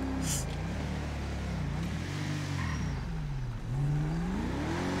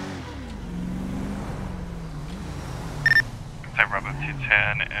 Bravo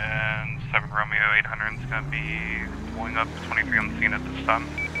 210 and 7 Romeo 800 is going to be pulling up 23 on the scene at this time.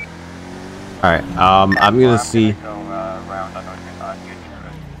 Alright, I'm gonna see.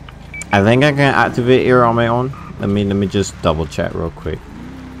 I think I can activate air on my own. Let me just double check real quick.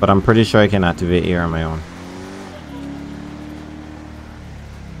 But I'm pretty sure I can activate air on my own.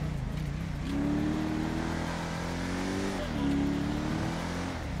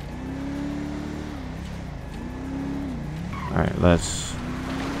 Alright,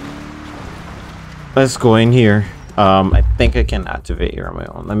 let's go in here. I think I can activate air on my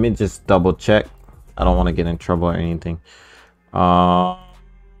own. Let me just double check. I don't want to get in trouble or anything.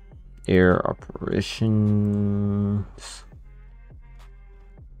 Air operations.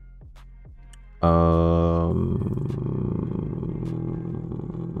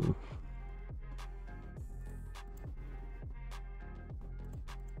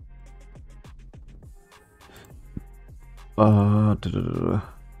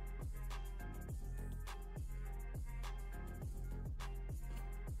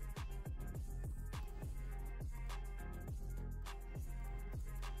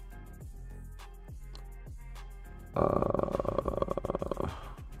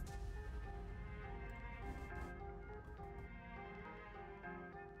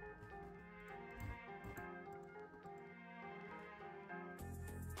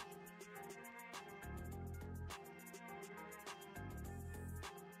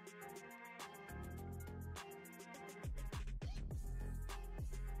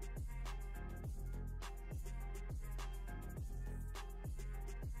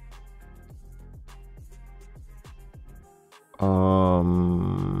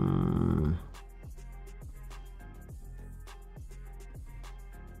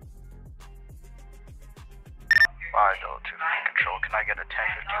 Control, can I get a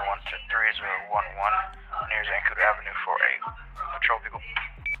 1051 to 3011 near Vancouver Avenue for a patrol vehicle?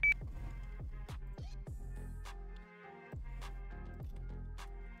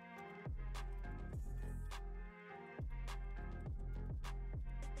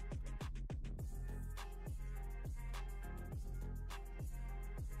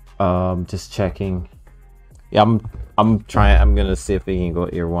 Just checking. Yeah, I'm gonna see if we can go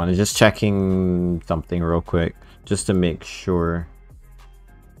air one. Just checking something real quick, just to make sure.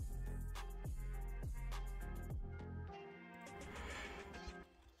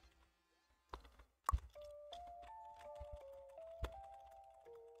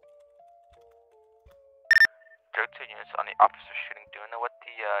 Go to units on the officer shooting. Do you know what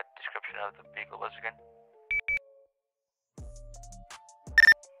the description of the vehicle was again?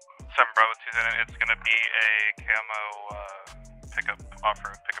 7 Bravo 210, it's going to be a camo pickup,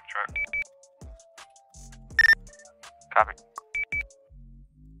 off-road pickup truck. Copy.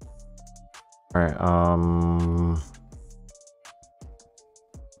 Alright,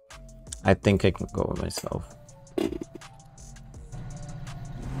 I think I can go with myself.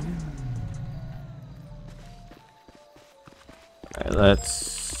 Alright,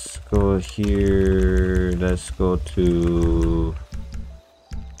 let's go here. Let's go to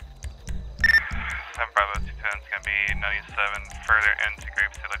 7 Bravo 210 is going to be 97 further into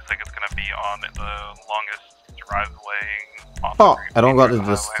Grapes. It looks like it's going to be on the longest driveway. Oh, I don't got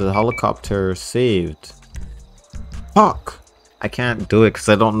the helicopter saved. Fuck! I can't do it because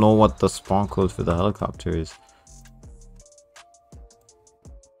I don't know what the spawn code for the helicopter is.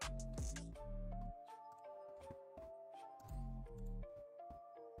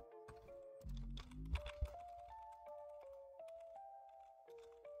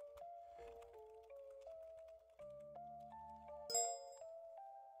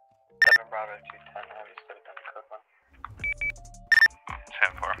 Bravo 210, have you stepped down the code one?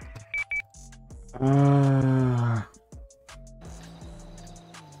 10-4.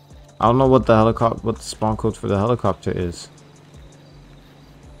 I don't know what the spawn code for the helicopter is.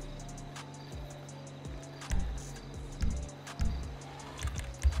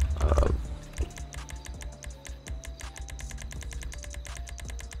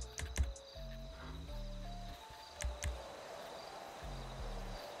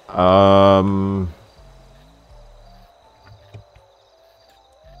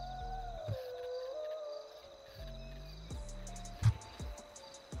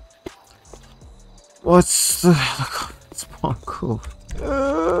 What's the spawn code?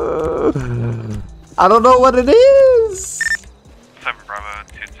 I don't know what it is. 7 Bravo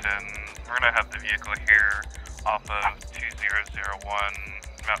 210. We're gonna have the vehicle here off of 2001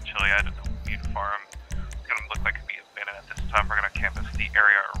 Mount Chiliad at the Weed Farm. It's gonna look like it'd be abandoned at this time. We're gonna canvass the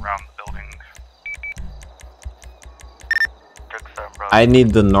area around the building. I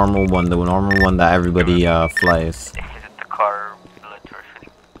need the normal one that everybody flies. Is it the car military?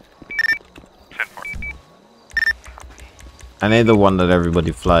 I need the one that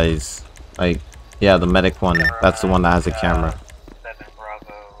everybody flies. Like, yeah, the medic one. That's the one that has a camera. 7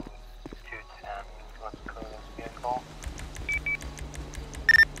 Bravo 210. What's the code of this vehicle?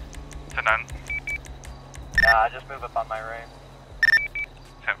 10-9. Just move up on my right.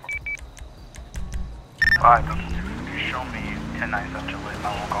 10-4. 5. Show me 10-9 centrally. I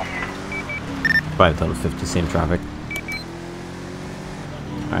won't go. 5 out of 50, same traffic.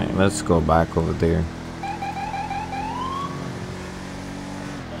 Alright, let's go back over there.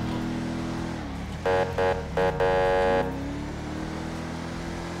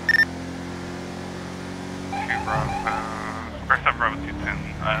 First up, Bravo 210.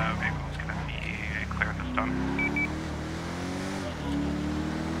 Vehicle's gonna be clear at this time.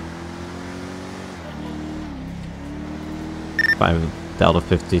 Five Delta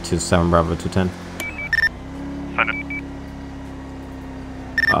 50 to 7 Bravo 210. Send it.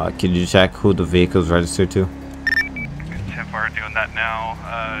 Can you check who the vehicle's registered to? 10-4 doing that now.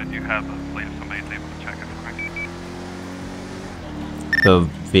 Do you have a plate if somebody's able to check it for me? The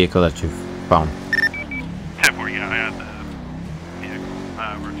vehicle that you found. 10-4, yeah, I have the vehicle.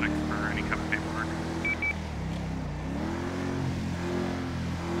 We're checking for any kind of paperwork.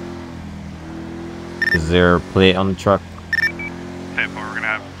 Is there a plate on the truck? 10-4, we're gonna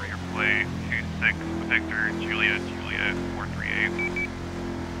have rear plate 26 Victor Juliet 438.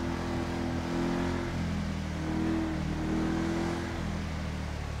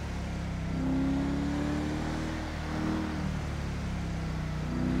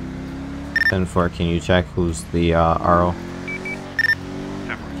 And 4, can you check who's the RO?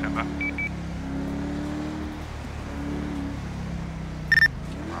 10-4, stand by.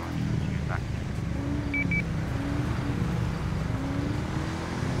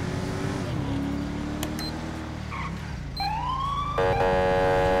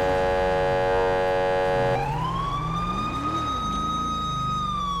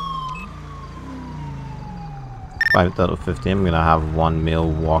 Five out of 50. I'm gonna have one male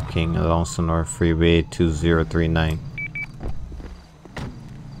walking along Sonora Freeway 2039.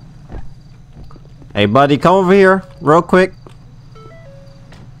 Hey buddy, come over here real quick.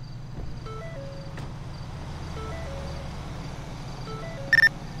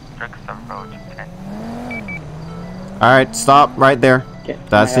 Alright, stop right there.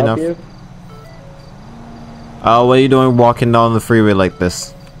 That's enough. What are you doing walking down the freeway like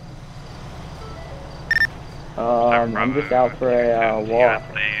this? I'm just out for a walk.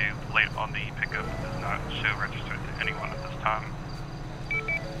 The plate on the pickup does not show registered to anyone at this time.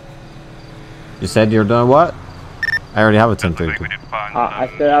 You said you're doing what? I already have a 1032. I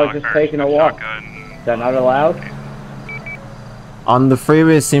said I was just taking a walk. Is that not allowed? On the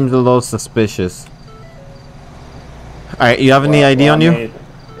freeway it seems a little suspicious. Alright, you have any ID on you?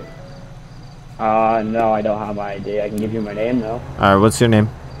 No, I don't have my ID. I can give you my name though. Alright, what's your name?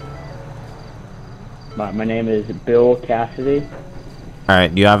 My name is Bill Cassidy.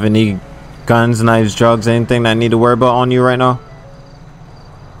 Alright, do you have any guns, knives, drugs, anything that I need to worry about on you right now?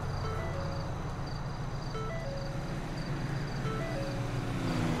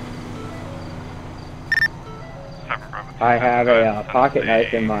 I have a pocket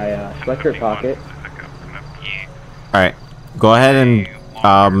knife in my sweatshirt pocket. Alright, go ahead and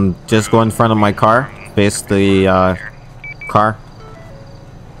just go in front of my car. Face the car.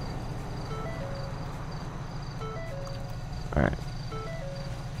 Alright.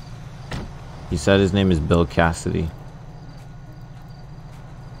 He said his name is Bill Cassidy.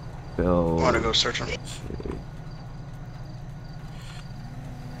 Bill. I want to go search him.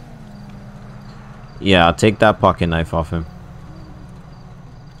 Yeah, I'll take that pocket knife off him.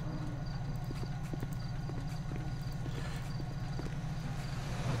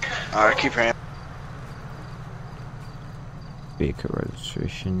 Alright, keep your hand. Vehicle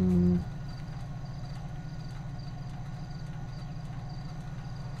registration.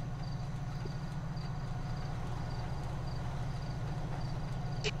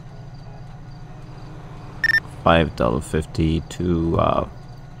 $5.50 to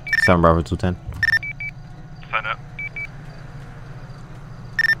 7 Bravo 210. Send it.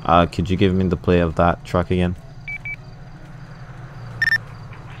 Could you give me the play of that truck again?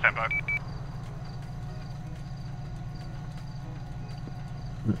 Stand by.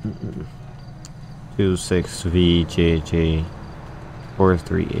 26VJJ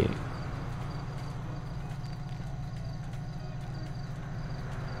 438.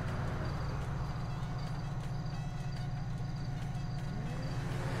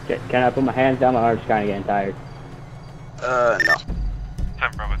 Can I put my hands down? My arm's kind of getting tired. No.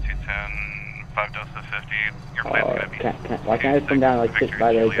 10 Bravo 210, 5 Delta 50. Your plan's gonna be. Why can't I just come down like sit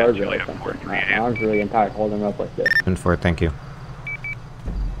by the guardrail or something? My arm's really getting tired holding them up like this. 10-4, thank you.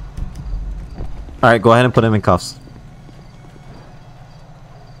 Alright, go ahead and put him in cuffs.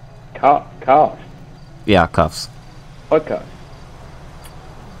 Cuffs? Yeah, cuffs. What cuffs?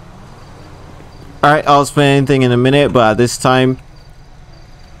 Alright, I'll explain anything in a minute, but at this time,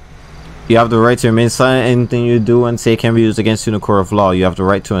 you have the right to remain silent. Anything you do and say can be used against you in a court of law. You have the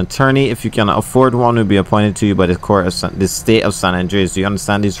right to an attorney. If you cannot afford one, will be appointed to you by the court of the state of San Andreas. Do you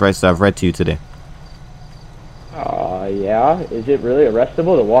understand these rights that I've read to you today? Yeah. Is it really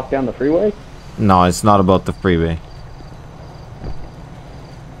arrestable to walk down the freeway? No, it's not about the freeway.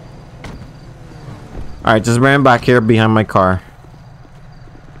 Alright, just bring him back here behind my car.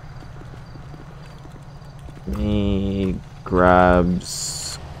 He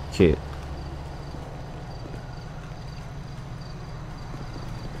grabs kit.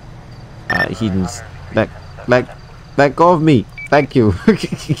 He didn't let go of me. Thank you.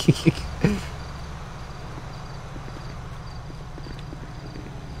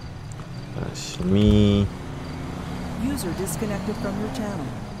 That's me. User disconnected from your channel.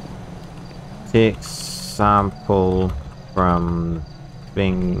 Take sample from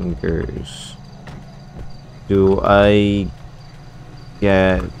fingers. Do I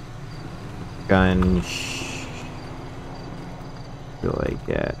get gun? Do I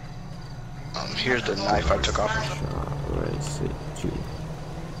get? Here's the knife I took off. Where is it?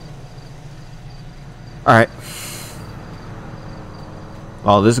 Alright.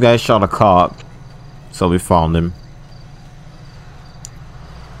 Well, this guy shot a cop, so we found him.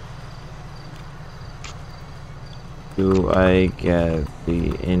 Do I get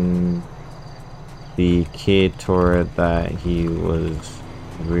the indicator that he was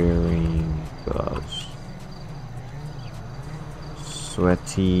wearing gloves?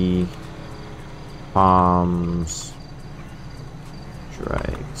 Sweaty palms,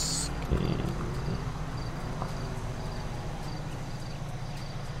 dry skin.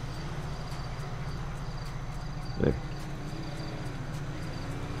 Dry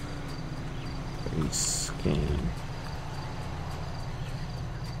skin.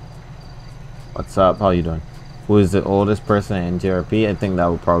 What's up? How you doing? Who is the oldest person in NGARP? I think that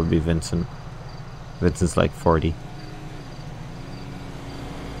would probably be Vincent. Vincent's like 40.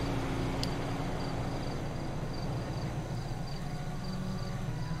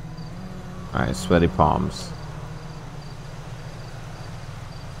 Alright, sweaty palms.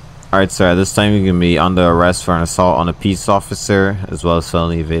 Alright, sir, this time you're gonna be under arrest for an assault on a peace officer as well as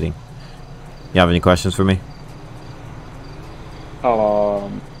felony evading. You have any questions for me?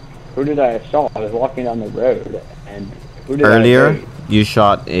 Who did I assault? I was walking down the road, and who did Earlier, you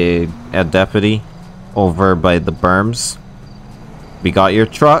shot a deputy over by the berms. We got your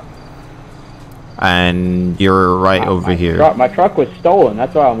truck, and you're right over here. My truck was stolen.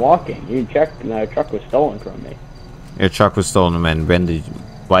 That's why I'm walking. You can check. My truck was stolen from me. Your truck was stolen, man.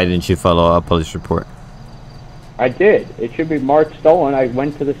 Why didn't you follow a police report? I did. It should be marked stolen. I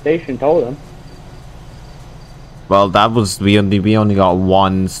went to the station, told them. Well, that was we only got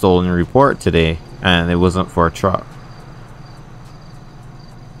one stolen report today, and it wasn't for a truck.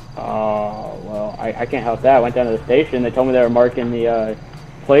 Well, I can't help that. I went down to the station. They told me they were marking the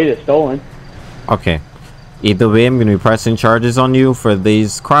plate as stolen. Okay. Either way, I'm going to be pressing charges on you for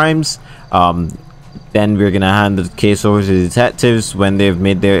these crimes. Then we're going to hand the case over to the detectives. When they've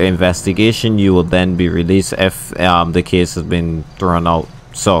made their investigation, you will then be released if the case has been thrown out.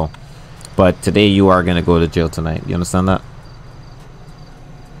 So, but today you are going to go to jail tonight. You understand that?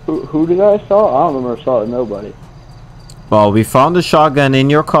 Who did I assault? I don't remember assaulting nobody. Well, we found a shotgun in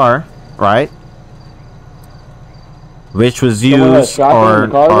your car, right? Which was used or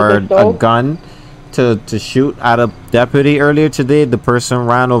a gun to shoot at a deputy earlier today. The person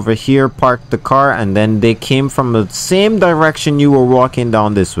ran over here, parked the car, and then they came from the same direction you were walking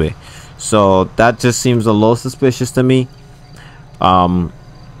down this way. So that just seems a little suspicious to me.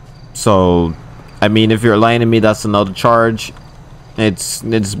 So I mean, if you're lying to me, that's another charge. It's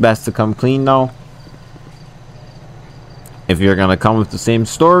best to come clean now. If you're gonna come with the same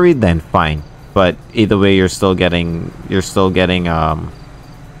story, then fine. But either way, you're still getting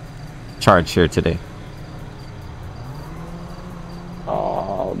charged here today.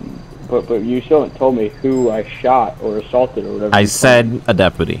 But you still haven't told me who I shot or assaulted or whatever. I said a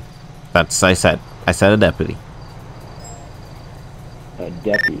deputy. That's I said a deputy. A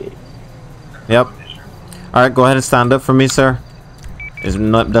deputy. Yep. Alright, go ahead and stand up for me, sir.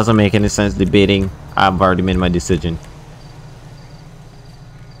 It doesn't make any sense debating. I've already made my decision.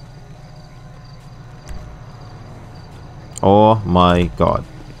 Oh my god.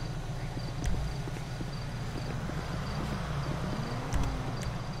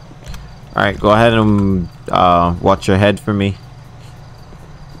 Alright, go ahead and watch your head for me.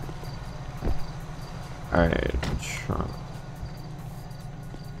 Alright.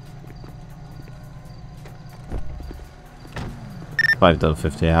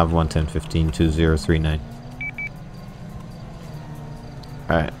 5.50. I have 110-15-2039.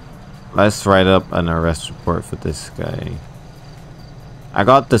 Alright. Let's write up an arrest report for this guy. I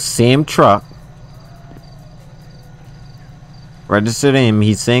got the same truck. Registered him.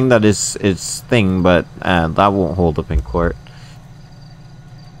 He's saying that it's thing, but that won't hold up in court.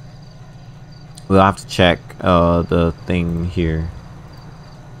 We'll have to check the thing here.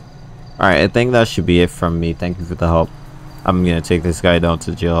 Alright, I think that should be it from me. Thank you for the help. I'm gonna take this guy down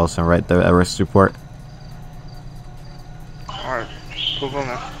to jail and write the arrest report. Alright, cool,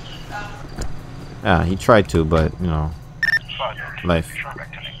 man. Yeah, he tried to, but you know, life.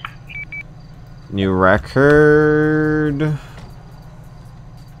 New record.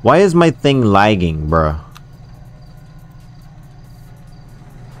 Why is my thing lagging, bruh?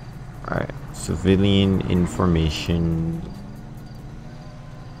 Alright, civilian information.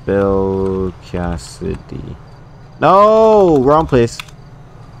 Bill Cassidy. No, wrong place.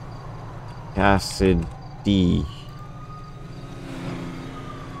 Cassidy.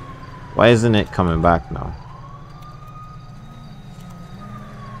 Why isn't it coming back now?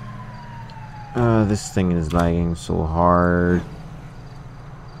 This thing is lagging so hard.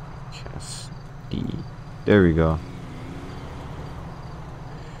 Cassidy. There we go.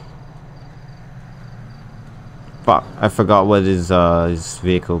 Fuck, I forgot what his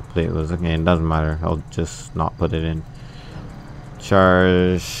vehicle plate was. Okay, it doesn't matter. I'll just not put it in.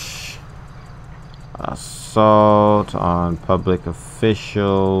 Charge assault on public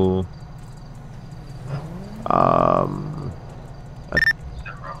official.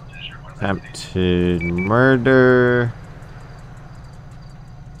 Attempted murder.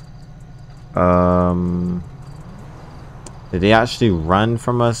 Did they actually run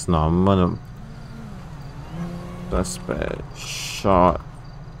from us? No, I'm gonna. Suspect shot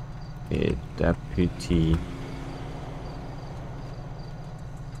a deputy.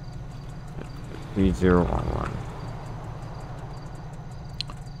 3011.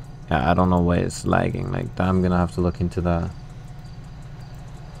 Yeah, I don't know why it's lagging like that. I'm gonna have to look into that.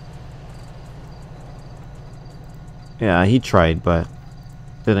 Yeah, he tried, but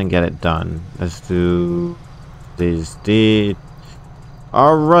didn't get it done. Let's do this date.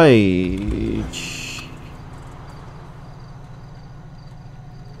 Alright.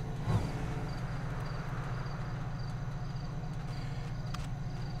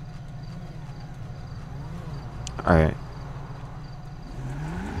 Alright.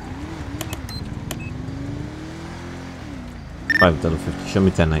 $5.50. Show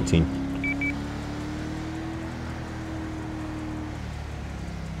me 1019.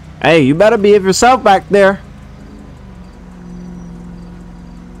 Hey, you better behave yourself back there.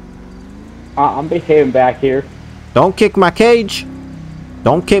 I'm behaving back here. Don't kick my cage.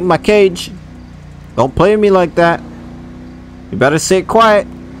 Don't kick my cage. Don't play with me like that. You better sit quiet.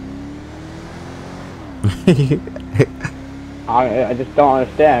 I just don't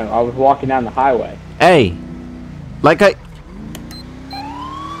understand. I was walking down the highway. Hey, like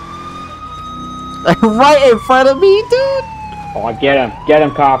right in front of me, dude. Oh, get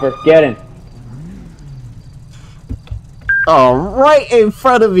him, Copper, get him. Oh, right in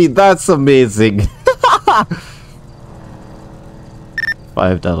front of me. That's amazing. $5.50.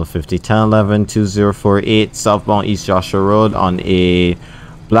 1011 2048 southbound East Joshua Road on a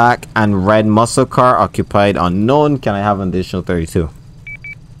black and red muscle car occupied unknown. Can I have an additional 32?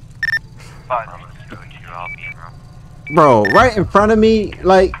 Bro, right in front of me,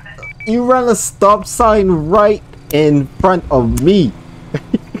 like you run a stop sign right in front of me.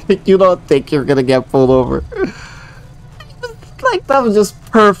 You don't think you're gonna get pulled over? Like that was just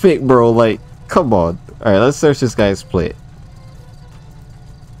perfect, bro. Like, come on. All right, let's search this guy's plate.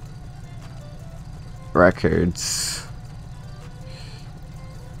 Records.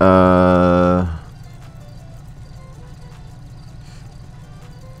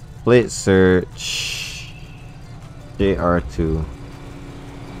 Plate search. JR2.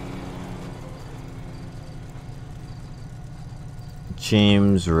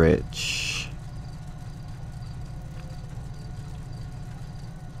 James Rich.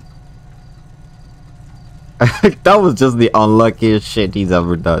 That was just the unluckiest shit he's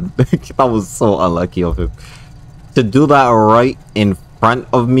ever done. That was so unlucky of him. To do that right in front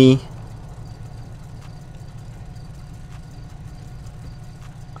of me.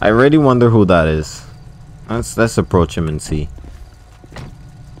 I really wonder who that is. Let's approach him and see.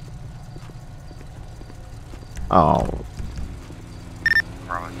 Oh.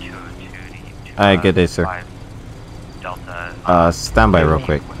 I get it, sir. Stand by real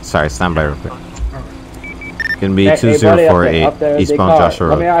quick. Sorry, stand by real quick. Gonna be 2048 eastbound Joshua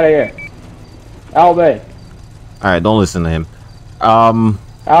Road. Let me out of here. Out, man. Alright, don't listen to him.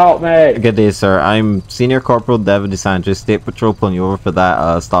 Out, man. Good day, sir. I'm Senior Corporal David DeSantis, State Patrol, pulling you over for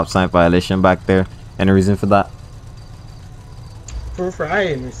that stop sign violation back there. Any reason for that? For I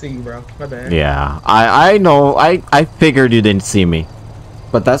didn't see you, bro. My bad. Yeah, I know. I figured you didn't see me,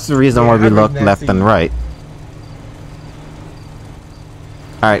 but that's the reason why we look left and right.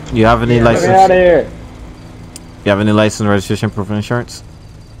 All right, you have any license? Get out of here. You have any license, registration, proof of insurance?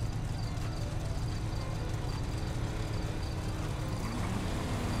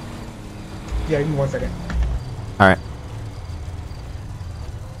 Yeah, give me 1 second. All right.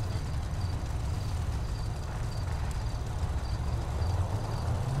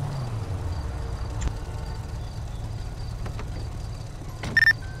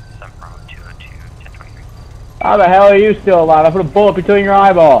 How the hell are you still alive? I put a bullet between your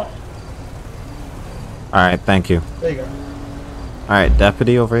eyeballs. Alright, thank you. There you go. Alright,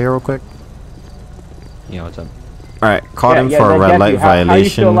 deputy over here real quick. Yeah, what's up? Alright, caught him for a red light violation. How are you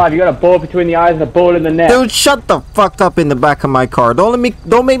still alive? You got a bullet between the eyes and a bullet in the neck. Dude, shut the fuck up in the back of my car. Don't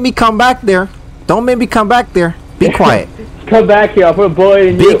make me come back there. Don't make me come back there. Be quiet. Come back here, I'll put a bullet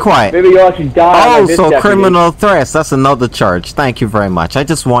in you. Be quiet. Maybe you'll actually die. Oh, so criminal threats. That's another charge. Thank you very much. I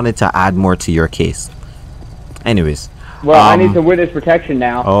just wanted to add more to your case. Anyways. Well, I need some witness protection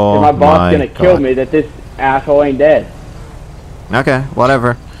now. Oh, my boss gonna kill me that this asshole ain't dead. Okay,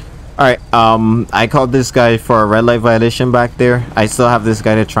 whatever. Alright, I called this guy for a red light violation back there. I still have this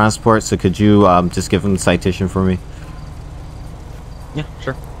guy to transport, so could you just give him the citation for me? Yeah,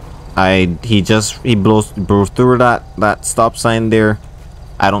 sure. He blew through that stop sign there.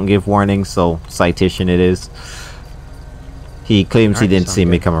 I don't give warning, so citation it is. He claims he didn't see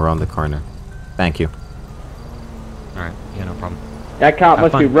me come around the corner. Thank you. Alright, yeah, no problem. That cop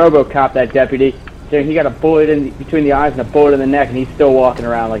must be RoboCop, that deputy. So he got a bullet in between the eyes and a bullet in the neck, and he's still walking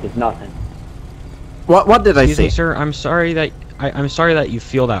around like it's nothing. What did I say? Excuse me, sir. I'm sorry that you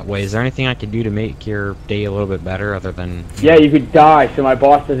feel that way. Is there anything I can do to make your day a little bit better, other than? Yeah, you could die, so my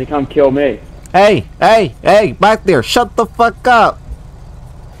boss doesn't come kill me. Hey, back there! Shut the fuck up!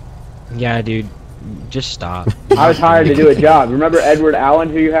 Yeah, dude, just stop. I was hired to do a job. Remember Edward Allen,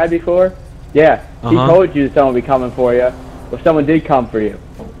 who you had before? Yeah, he told you that someone would be coming for you. Well, someone did come for you.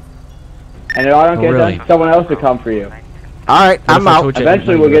 And if I don't get it done, someone else will come for you. Alright, I'm out.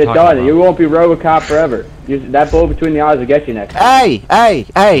 Eventually we'll get it done. You won't be RoboCop forever. That bullet between the eyes will get you next time. Hey!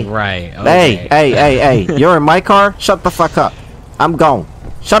 Right, okay. Hey! You're in my car? Shut the fuck up. I'm gone.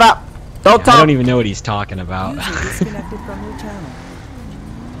 Shut up! Don't talk! I don't even know what he's talking about. User disconnected from your channel.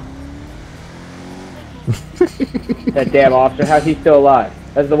 That damn officer, how's he still alive?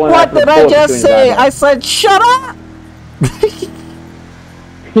 That's the one. What did I just say? I said shut up!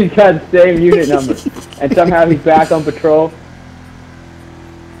 He's got the same unit number, and somehow he's back on patrol.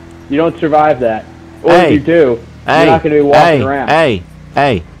 You don't survive that. Or if you do, you're not going to be walking around.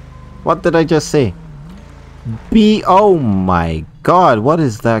 Hey, what did I just say? Oh my god, what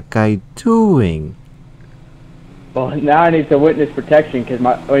is that guy doing? Well, now I need some witness protection, because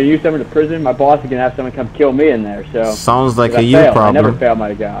when you send me to prison, my boss is going to have someone come kill me in there, so... Sounds like a you problem. I never fail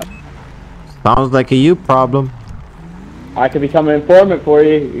my job. Sounds like a you problem. I could become an informant for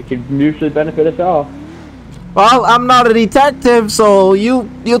you. It could mutually benefit us all. Well, I'm not a detective, so you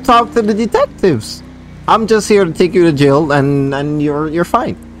talk to the detectives. I'm just here to take you to jail, and you're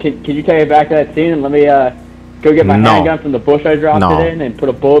fine. Can you take me back to that scene and let me go get my handgun from the bush I dropped it in and put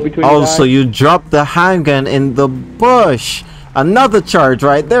a bullet between your eyes? Oh, so you dropped the handgun in the bush. Another charge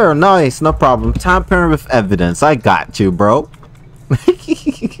right there. Nice, no problem. Tampering with evidence. I got you, bro.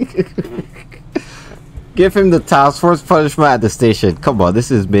 Give him the task force punishment at the station. Come on,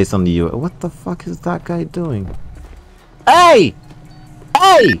 this is based on the U.S. What the fuck is that guy doing? Hey!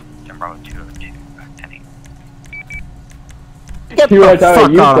 Get the fuck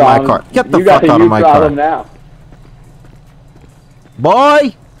out of my car. Get the fuck out of my car. Now.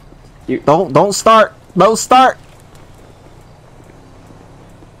 Boy! Don't start. Don't start.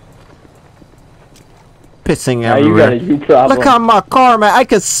 Pissing everywhere. You got a problem. Look on my car, man. I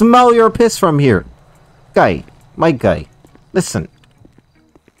can smell your piss from here. Guy. My guy. Listen.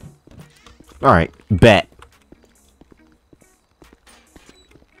 Alright. Bet.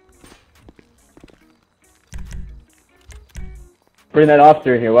 Bring that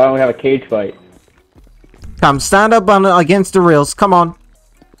officer in here. Why don't we have a cage fight? Come, stand up on against the rails. Come on.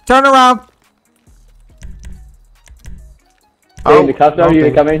 Turn around. Hey, the cuffs are you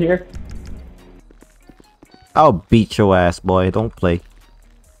to come in here? I'll beat your ass, boy. Don't play.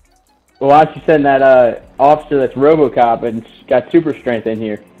 Well, why don't you send that officer that's RoboCop and got super strength in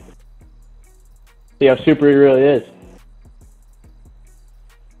here? See how super he really is.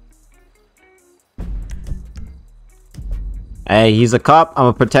 Hey, he's a cop. I'm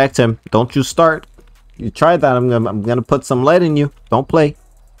gonna protect him. Don't you start. You tried that. I'm gonna put some lead in you. Don't play.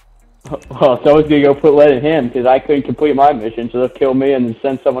 Well, someone's gonna go put lead in him because I couldn't complete my mission, so they'll kill me and then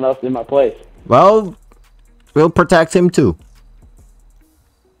send someone else in my place. Well, we'll protect him too.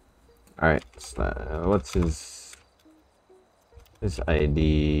 Alright, what's his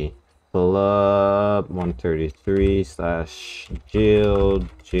ID? Pull up 133 / jail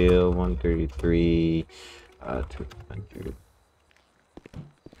 133 200.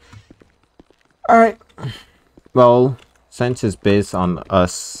 Alright. Well, since it's based on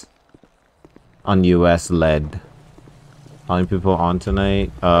us on US lead. How many people on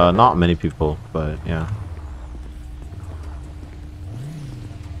tonight? Not many people, but yeah.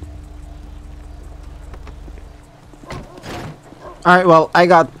 Alright, well, I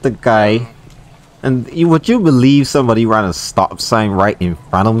got the guy. And would you believe somebody ran a stop sign right in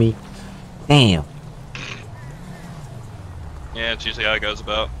front of me? Damn. Yeah, it's usually how it goes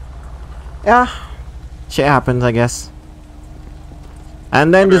about. Yeah. Shit happens, I guess.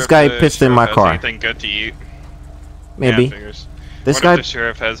 And then this guy pissed in my car. Anything good to eat? Maybe. Yeah, this what guy. If the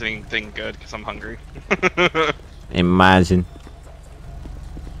sheriff has anything good? Because I'm hungry. Imagine.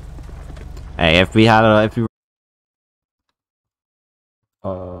 Hey, if we had a,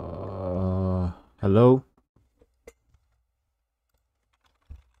 hello?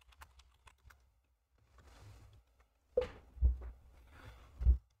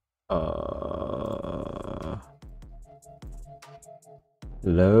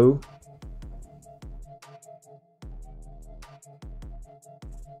 Hello?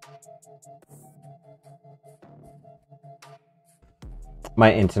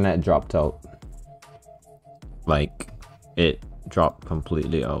 My internet dropped out. Like, it dropped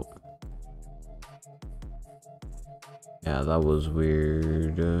completely out. Yeah, that was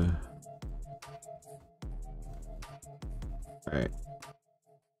weird. Right.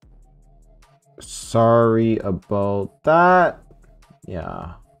 Sorry about that.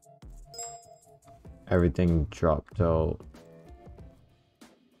 Yeah. Everything dropped out.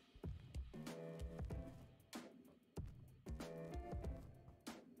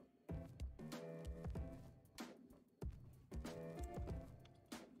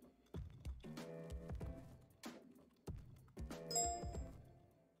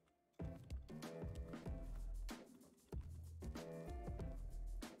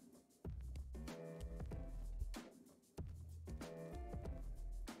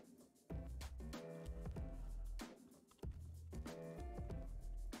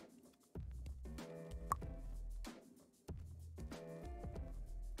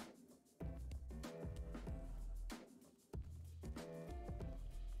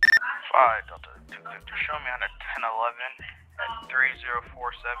 Delta 2 Victor, show me on a 1011 at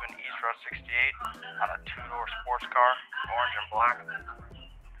 3047 East Route 68 on a two-door sports car, orange and black.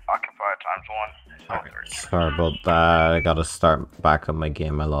 Occupied ×1. Okay, sorry about that. I gotta start back up my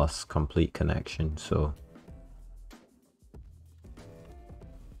game. I lost complete connection, so.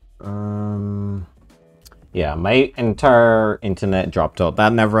 Yeah, my entire internet dropped out.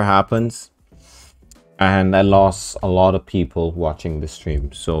 That never happens. And I lost a lot of people watching the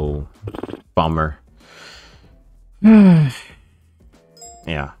stream, so bummer. Yeah.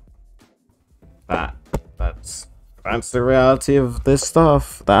 That's the reality of this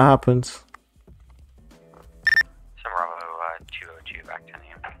stuff. That happens. Bravo 202 back 10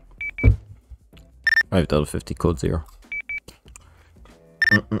 AM. 5 Delta 50 code 0.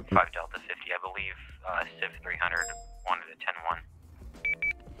 5 Delta 50, I believe Civ 300 wanted a 10-1.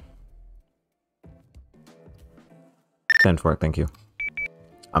 10-4, thank you.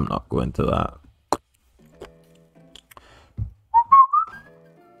 I'm not going to that.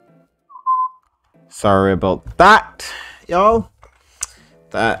 Sorry about that, y'all.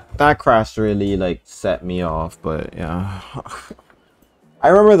 That crash really like set me off, but yeah. I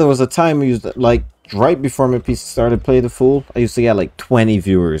remember there was a time I used like right before my PC started Play the Fool. I used to get like 20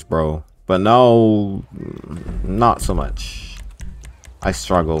 viewers, bro. But now, not so much. I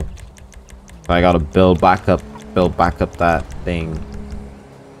struggle. I gotta build back up that thing.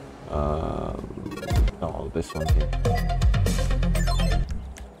 No, this one here.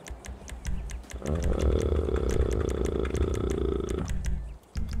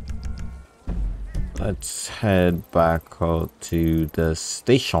 Let's head back out to the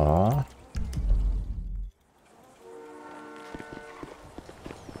station.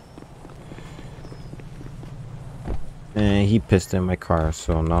 And he pissed in my car,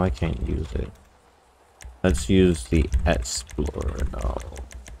 so now I can't use it. Let's use the Explorer now.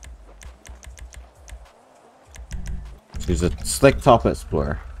 Let's use a slick top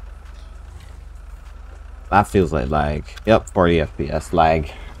Explorer. That feels like lag. Yep, 40 FPS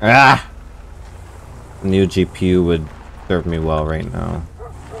lag. Ah! New GPU would serve me well right now.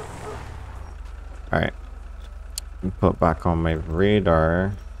 Alright. Put back on my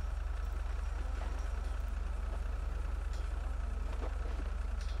radar.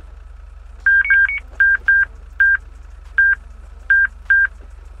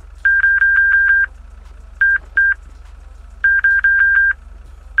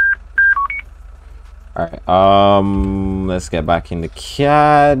 Alright, let's get back into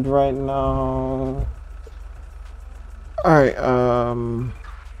CAD right now. Alright,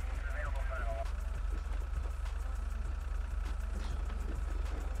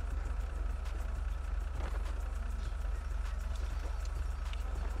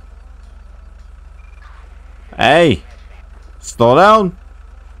 hey! Slow down!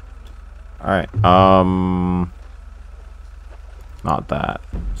 Alright, not that.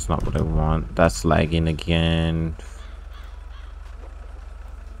 It's not what I want. That's lagging again.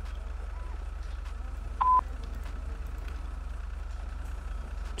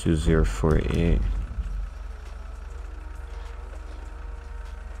 $2048.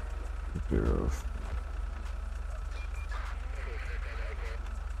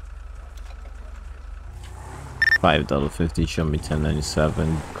 5.50. Show me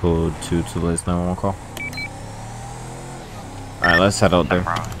 1097. Code 2 to the list 911 call. Alright, let's head out there.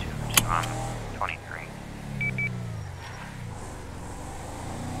 23.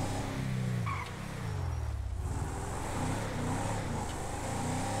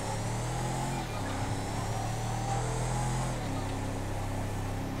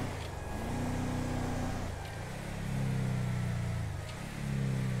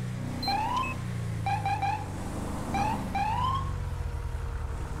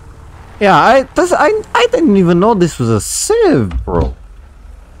 Yeah, I didn't even know this was a civ, bro.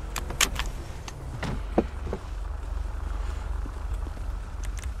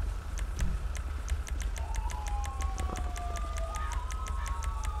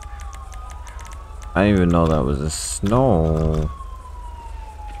 I didn't even know that was a snow.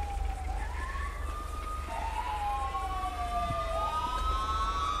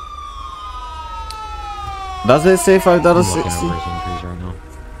 Does it say $5.60?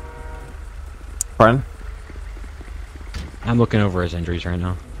 Pardon? I'm looking over his injuries right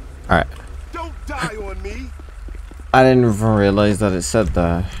now. Alright. Don't die on me. I didn't even realize that it said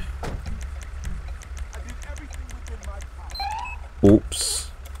that. Oops.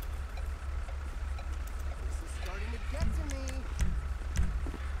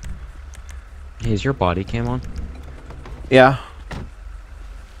 Hey, is your body cam on? Yeah.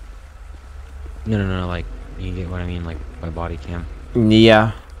 No, like, you get what I mean, like, by body cam?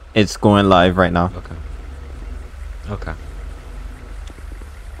 Yeah. It's going live right now. Okay. Okay.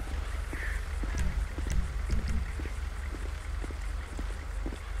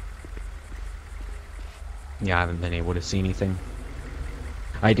 Yeah, I haven't been able to see anything.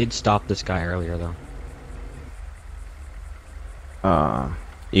 I did stop this guy earlier, though.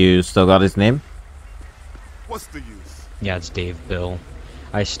 You still got his name? What's the use? Yeah, it's Dave Bill.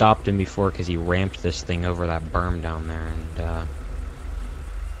 I stopped him before because he ramped this thing over that berm down there, and,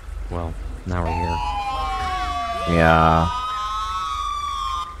 well, now we're here. Yeah.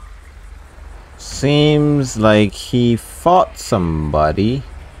 Seems like he fought somebody.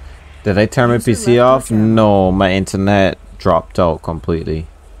 Did I turn my PC off? No, my internet dropped out completely.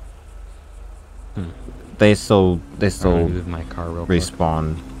 They still move my car real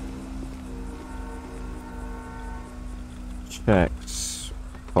respawn. Checks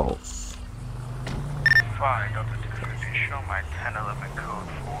pulse. 5 Delta 250, show my 1011 code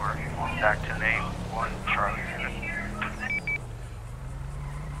 4. Back to name 1 Charlie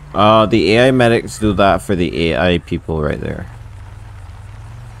unit. The AI medics do that for the AI people right there.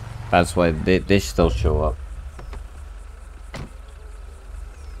 That's why they still show up.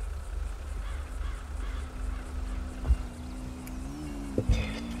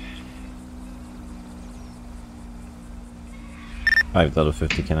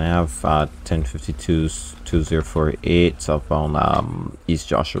 $5.50. Can I have 1052 2048 southbound East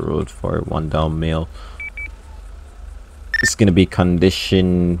Joshua Road for 1 down mail? It's gonna be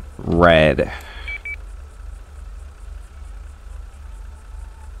condition red.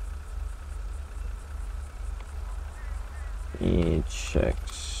 Check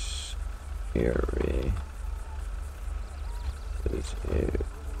area is a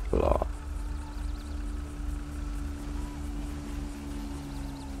block.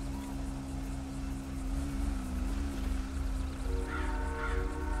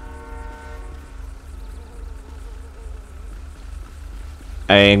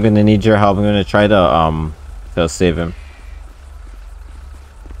 I'm gonna need your help. I'm gonna try to save him.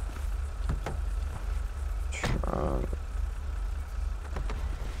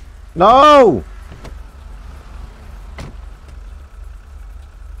 No!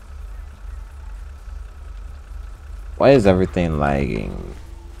 Why is everything lagging?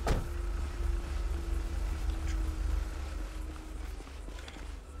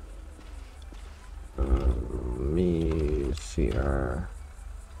 Me CR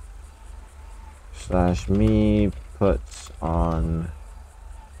 / me puts on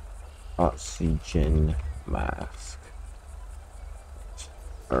oxygen mask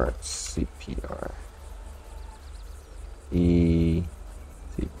or CPR CPR.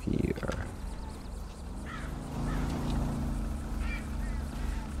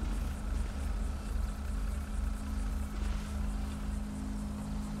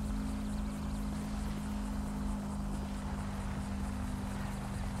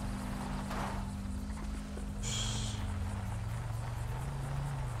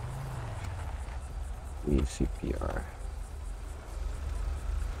 CPR.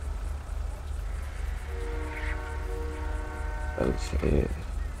 That's it.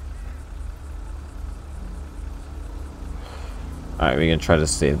 Alright, we're gonna try to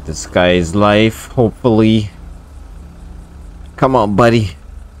save this guy's life, hopefully. Come on, buddy.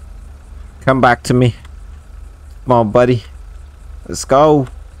 Come back to me. Come on, buddy. Let's go.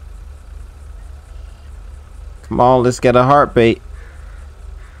 Come on, let's get a heartbeat.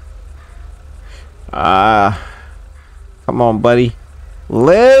 Come on, buddy.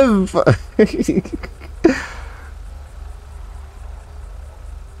 Live! You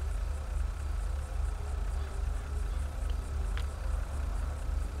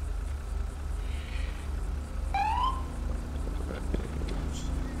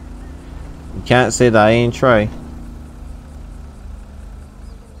can't say that I ain't try.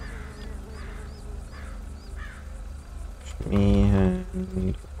 Me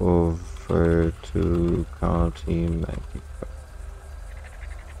hand over to County Mexico.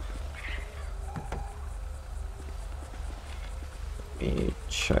 Me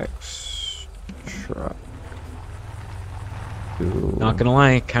checks truck. Not gonna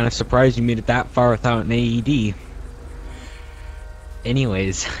lie, kind of surprised you made it that far without an AED.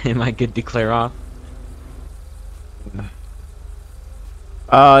 Anyways, am I good to clear off?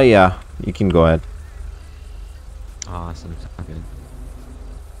 Yeah, you can go ahead. Awesome, sounds good.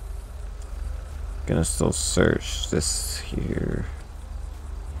 Gonna still search this here.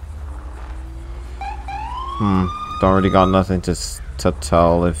 Don't really got nothing to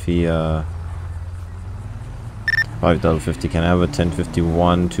tell if he $5.50. Can I have a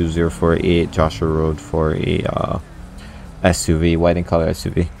 1051 2048 Joshua Road for a SUV, white in color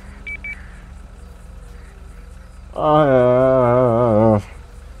SUV?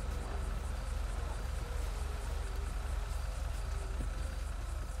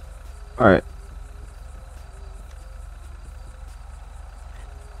 Alright.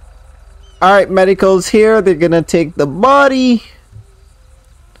 Alright, medical's here. They're gonna take the body.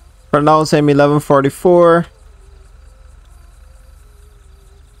 Pronounce him 1144.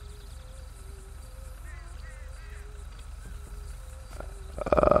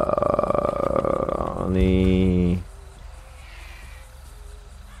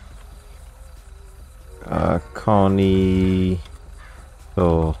 Connie.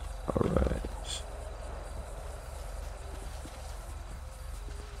 Oh, alright.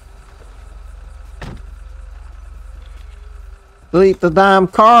 Delete the damn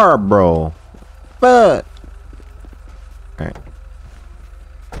car, bro. But alright.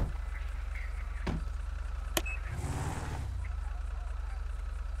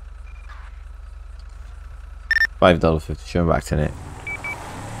 $5.50. Show him back tonight.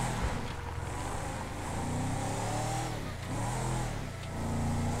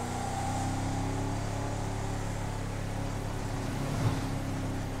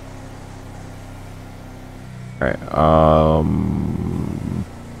 Alright,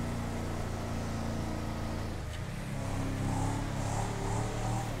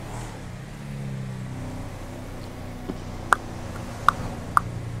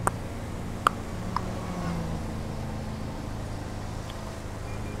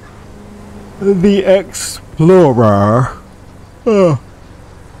 The Explorer.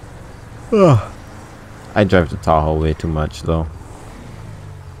 I drive the Tahoe way too much though.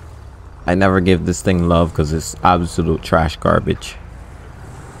 I never give this thing love because it's absolute trash garbage.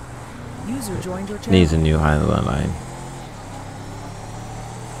 User joined your channel. Needs a new handling line.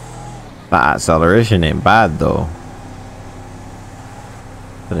 The acceleration ain't bad though.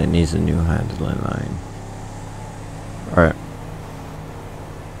 But it needs a new handling line. Alright.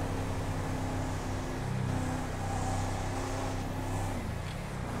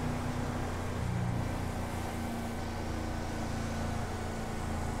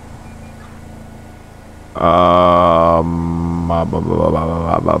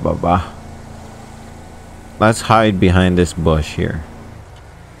 Let's hide behind this bush here.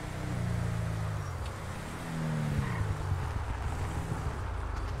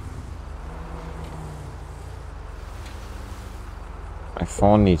 My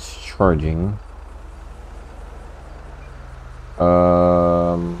phone needs charging.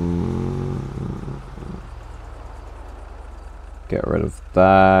 Get rid of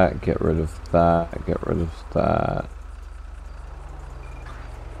that, get rid of that, get rid of that.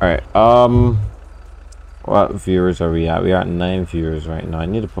 Alright, what viewers are we at? We are at 9 viewers right now. I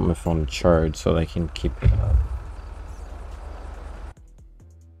need to put my phone on charge so that I can keep it up.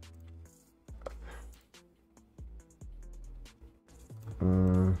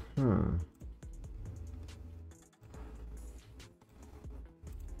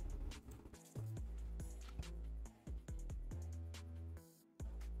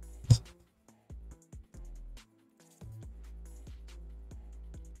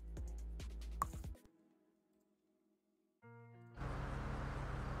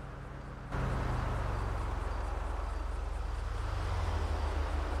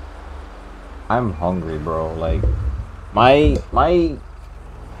 I'm hungry, bro. Like, my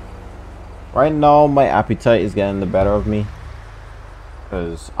right now my appetite is getting the better of me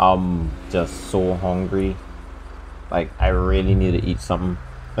because I'm just so hungry. Like, I really need to eat something.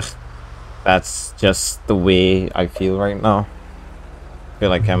 That's just the way I feel right now. I feel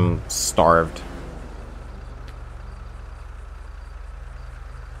like I'm starved.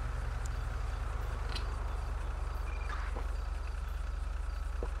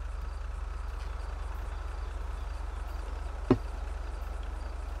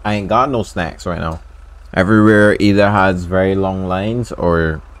 I ain't got no snacks right now. Everywhere either has very long lines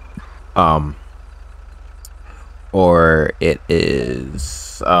or it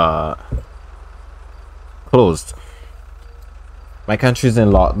is closed. My country's in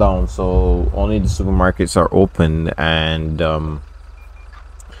lockdown, so only the supermarkets are open, and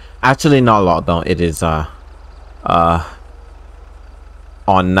actually not lockdown, it is on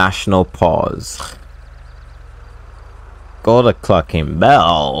national pause. Go to clucking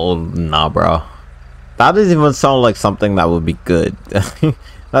bell. Nah, bro. That doesn't even sound like something that would be good.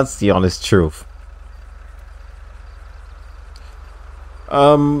 That's the honest truth.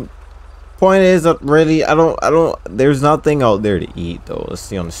 Point is that really I don't there's nothing out there to eat though. That's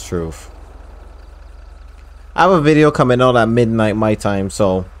the honest truth. I have a video coming out at midnight my time,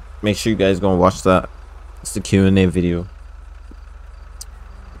 so make sure you guys go and watch that. It's the Q&A video.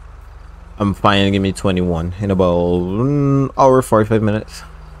 I'm finally gonna be 21 in about an hour 45 minutes.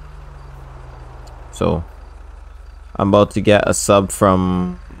 So I'm about to get a sub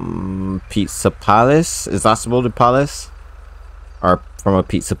from Pizza Palace. Is that supposed to be Palace? Or from a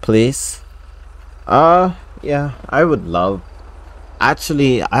pizza place? Yeah, I would love.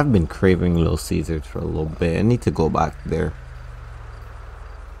 Actually, I've been craving Little Caesars for a little bit. I need to go back there.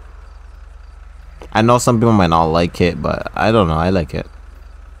 I know some people might not like it, but I don't know, I like it.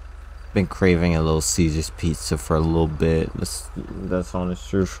 Been craving a Little Caesars pizza for a little bit. That's honest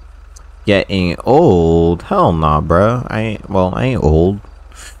truth. Getting old? Hell nah, bro. I ain't old.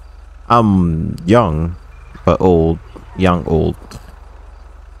 I'm young, but old. Young old.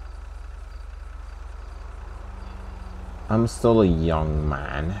 I'm still a young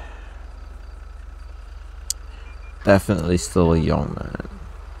man. Definitely still a young man.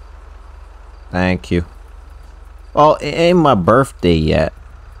 Thank you. Well, it ain't my birthday yet.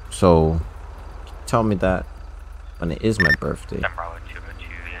 So, tell me that when it is my birthday. 7 Bravo 202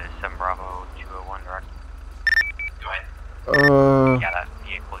 to 7 Bravo 201 direct. Yeah, that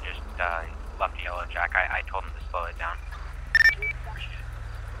vehicle just left a yellow jack. I told him to slow it down.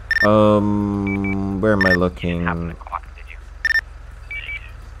 Where am I looking? You didn't happen to clock it, did you?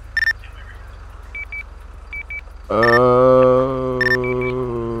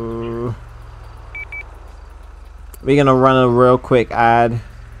 We're gonna run a real quick ad.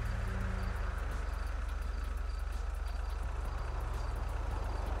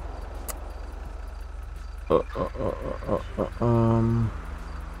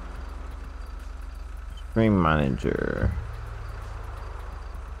 Stream manager.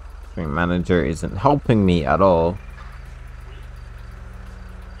 Stream manager isn't helping me at all.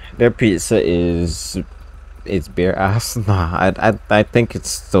 Their pizza is bare ass. Nah, I think it's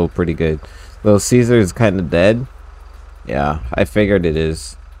still pretty good. Little Caesar is kind of dead. Yeah, I figured it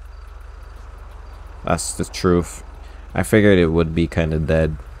is. That's the truth. I figured it would be kind of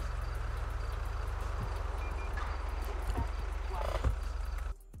dead.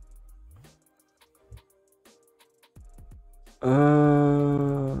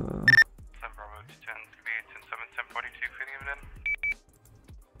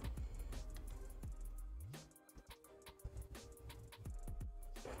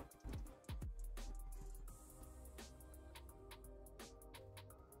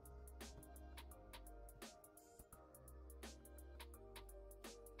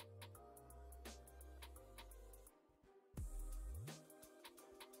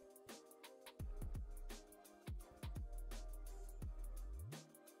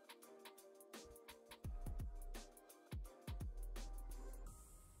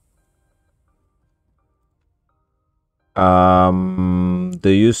 Do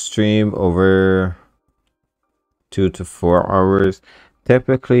you stream over 2 to 4 hours?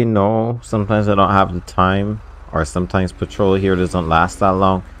 Typically, no. Sometimes I don't have the time, or sometimes patrol here doesn't last that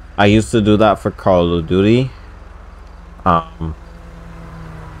long. I used to do that for Call of Duty.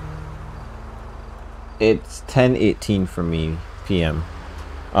 It's 10:18 for me p.m.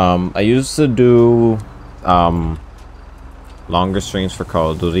 I used to do longer streams for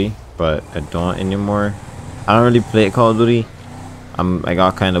Call of Duty, but I don't anymore. I don't really play Call of Duty. I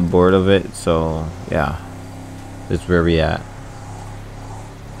got kind of bored of it, so yeah, that's where we at.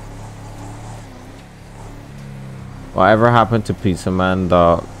 Whatever happened to Pizza Man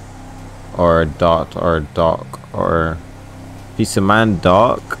Doc or Dot or Doc or Pizza Man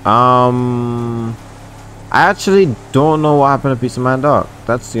Doc? I actually don't know what happened to Pizza Man Doc.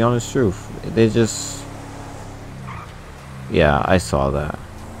 That's the honest truth. They just, yeah, I saw that.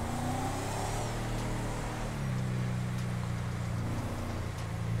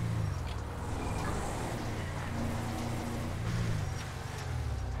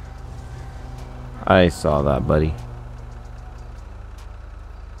 I saw that, buddy.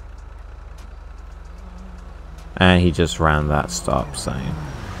 And he just ran that stop sign.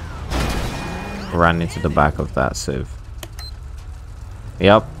 Ran into the back of that Civ.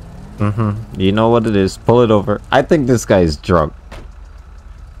 Yep. You know what it is. Pull it over. I think this guy is drunk.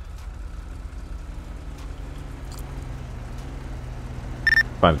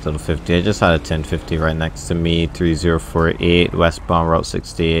 $5 to the 50. I just had a 1050 right next to me. 3048 westbound Route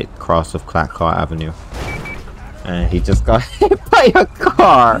 68, cross of Clackaw Avenue. And he just got hit by a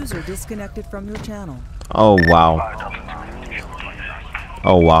car. User disconnected from your channel. Oh wow.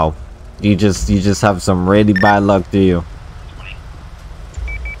 Oh wow. You just have some really bad luck, do you?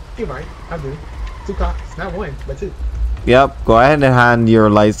 You're right. I do. 2 cops, not 1, but 2. Yep. Go ahead and hand your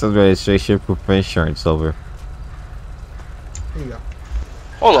license, registration, proof of insurance over. Here you go.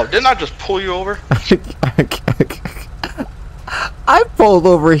 Hold up, didn't I just pull you over? I pulled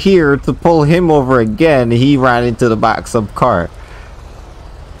over here to pull him over again. He ran into the back of some car.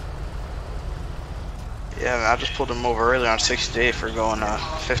 Yeah, man, I just pulled him over earlier on 68 for going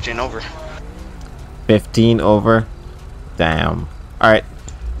 15 over. 15 over? Damn. Alright.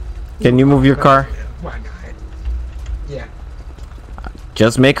 Can you move your car? Why not? Yeah.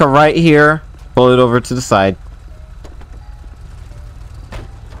 Just make a right here. Pull it over to the side.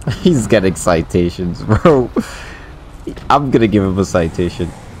 He's getting citations, bro. I'm gonna give him a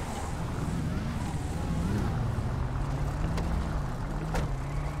citation.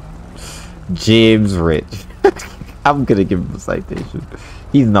 James Rich. I'm gonna give him a citation.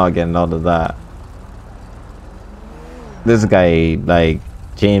 He's not getting out of that. This guy, like,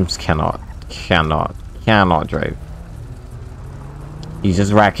 James cannot drive. He's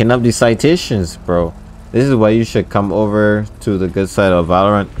just racking up these citations, bro. This is why you should come over to the good side of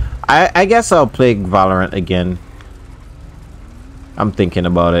Valorant. I guess I'll play Valorant again. I'm thinking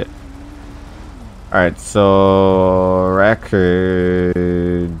about it. Alright, so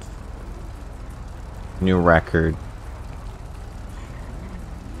record. New record.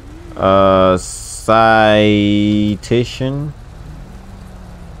 Citation.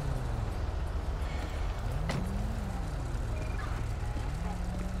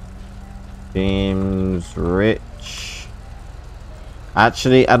 James Rich.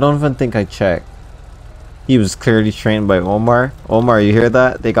 Actually, I don't even think I checked. He was clearly trained by Omar. Omar, you hear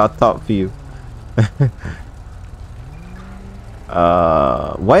that? They got thought for you.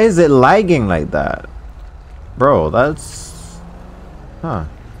 Why is it lagging like that? Bro, that's... Huh.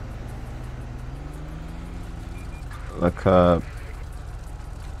 Look up...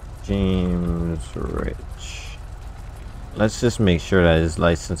 James Rich. Let's just make sure that his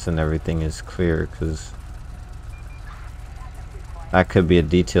license and everything is clear, because that could be a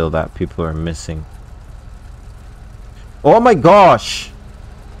detail that people are missing. Oh my gosh!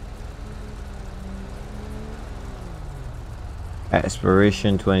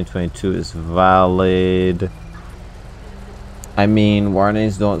 Expiration 2022 is valid. I mean,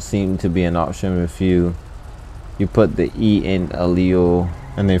 warnings don't seem to be an option if you put the E in Leo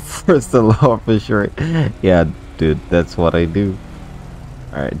and then force the law for sure. Yeah, dude, that's what I do.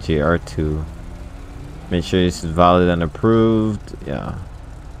 Alright, JR2. Make sure this is valid and approved. Yeah.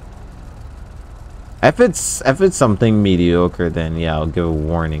 If it's something mediocre, then yeah, I'll give a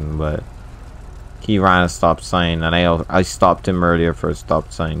warning, but he ran a stop sign and I stopped him earlier for a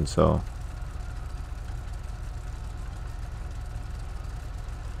stop sign, so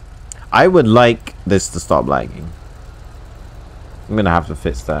I would like this to stop lagging. I'm gonna have to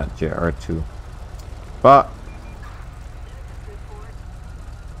fix that, JR2. But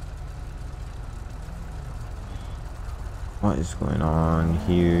what is going on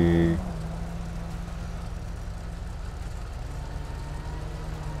here?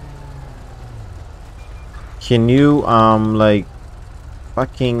 Can you like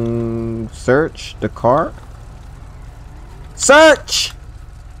fucking search the car? Search!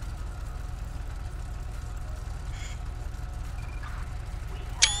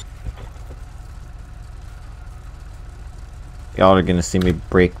 Y'all are gonna see me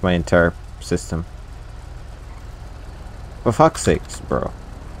break my entire system. For fuck's sakes, bro.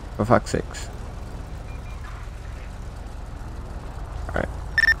 For fuck's sakes. Alright.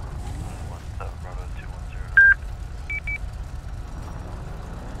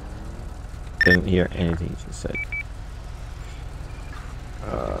 Didn't hear anything you just said.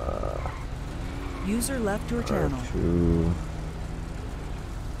 User left your channel.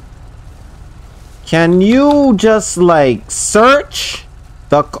 Can you just like search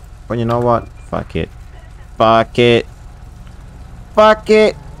the well, you know what? Fuck it. Fuck it. Fuck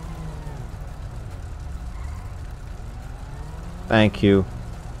it. Thank you.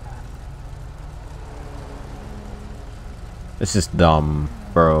 This is dumb,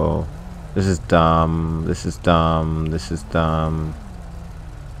 bro. This is dumb. This is dumb. This is dumb.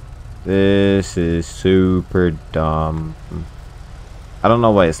 This is super dumb. I don't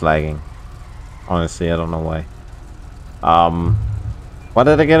know why it's lagging. Honestly, I don't know why. What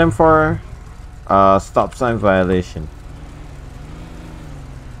did I get him for? Stop sign violation.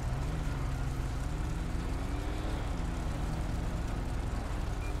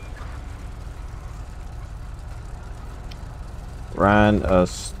 Ran a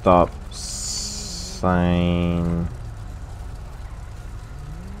stop sign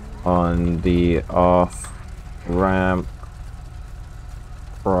on the off ramp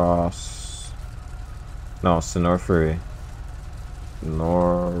cross. No, Sonora Freeway.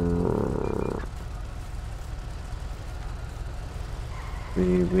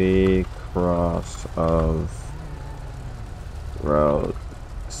 Freeway cross of Route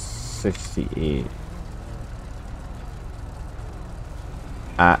 68.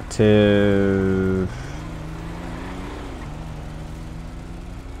 Active.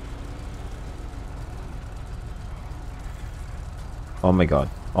 Oh my god.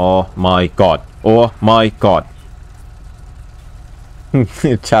 Oh my god. Oh my god.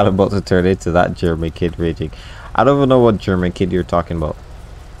 Chat about to turn into that German kid raging. I don't even know what German kid you're talking about.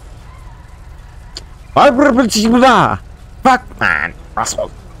 Fuck man.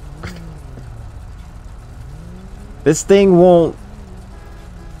 Asshole. This thing won't.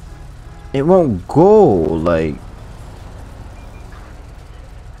 It won't go like.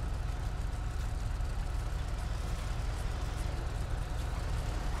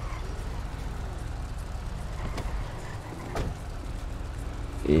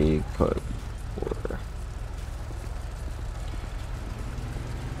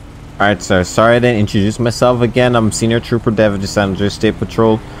 Alright, sir. Sorry I didn't introduce myself again. I'm Senior Trooper David San Andreas State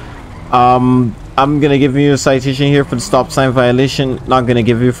Patrol. I'm gonna give you a citation here for the stop sign violation. Not gonna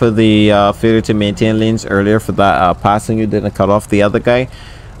give you for the failure to maintain lanes earlier for that passing you didn't cut off the other guy.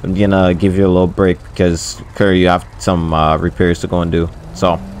 I'm gonna give you a little break because Curry, you have some repairs to go and do.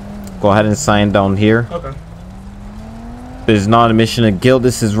 So go ahead and sign down here. Okay. There's not an admission of guilt.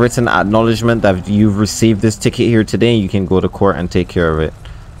 This is written acknowledgement that you've received this ticket here today. You can go to court and take care of it.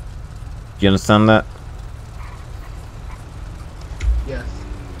 Do you understand that? Yes.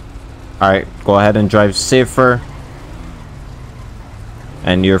 Alright, go ahead and drive safer.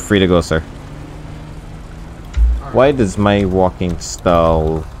 And you're free to go, sir. Why does my walking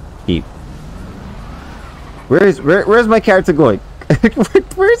style keep... Where's my character going?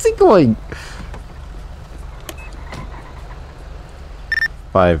 Where is he going?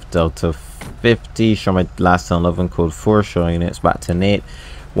 5 Delta 50. Show my last 11 code 4. Showing it's back to Nate.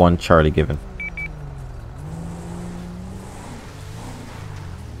 1 Charlie given.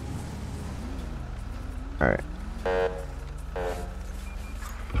 Alright.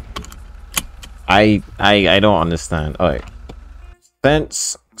 I don't understand. Alright.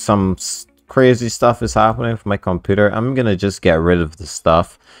 Since some crazy stuff is happening with my computer, I'm gonna just get rid of the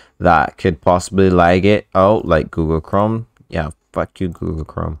stuff that could possibly lag it out, like Google Chrome. Yeah, fuck you, Google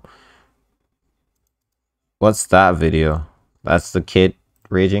Chrome. What's that video? That's the kid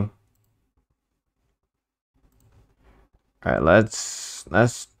raging. Alright, let's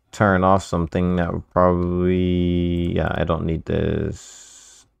turn off something that would probably... Yeah, I don't need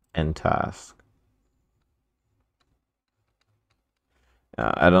this end task.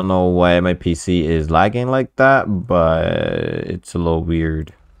 I don't know why my PC is lagging like that, but it's a little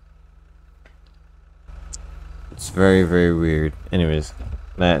weird. It's very, very weird. Anyways,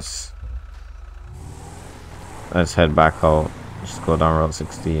 let's head back out. Just go down Route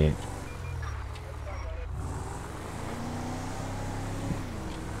 68.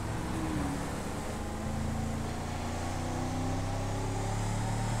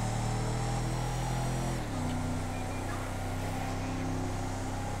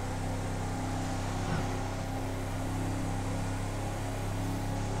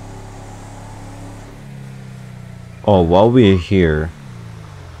 Oh, while we're here,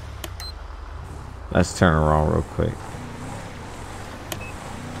 let's turn around real quick.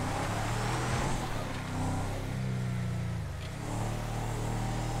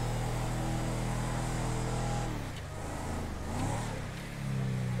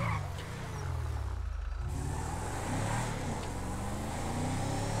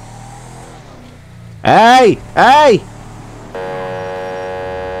 Hey! Hey!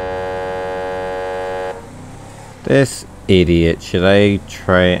 This idiot. Should I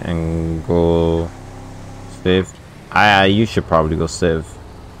try and go save? You should probably go save.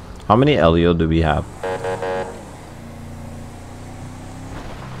 How many LEO do we have?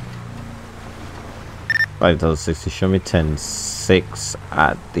 $5.60. Show me 10.6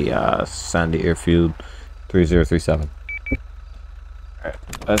 at the Sandy Airfield 3037. Alright,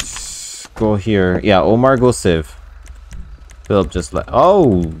 let's go here. Yeah, Omar, go save. Philip just let...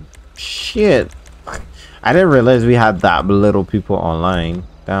 Oh, shit. I didn't realize we had that little people online.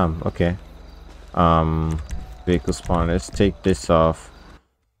 Damn, okay. Vehicle spawn. Let's take this off.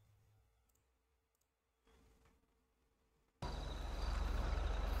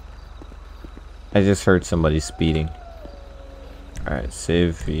 I just heard somebody speeding. Alright,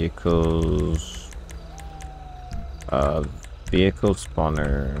 save vehicles. Vehicle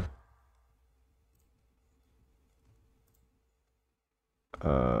spawner.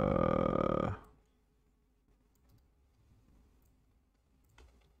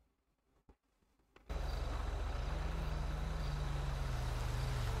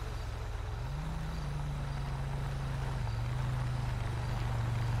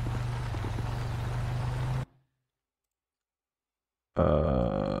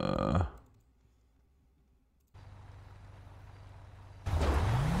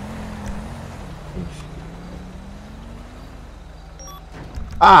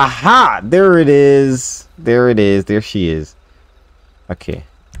 Aha! There it is. There it is. There she is. Okay.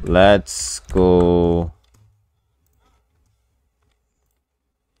 Let's go.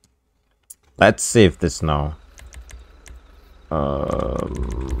 Let's save this now.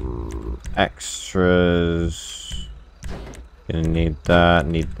 Extras. Gonna need that.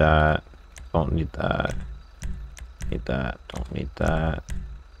 Need that. Don't need that. Need that. Don't need that.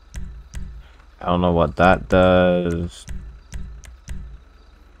 I don't know what that does.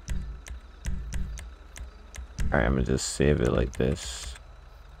 Alright, I'm gonna just save it like this.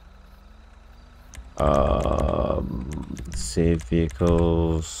 Save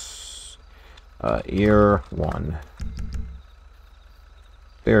vehicles. Year 1.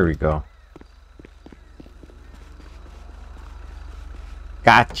 There we go.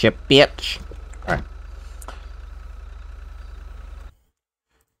 Gotcha, bitch. Alright.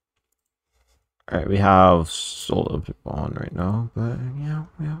 Alright, we have solo people on right now, but yeah,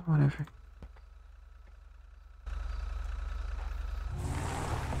 whatever.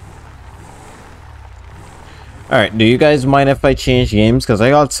 Alright, do you guys mind if I change games? Because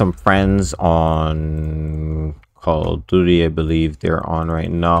I got some friends on Call of Duty, I believe they're on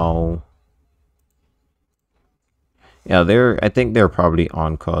right now. Yeah, I think they're probably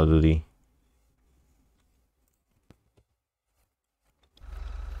on Call of Duty.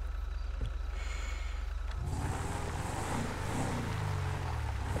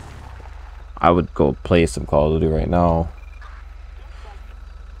 I would go play some Call of Duty right now.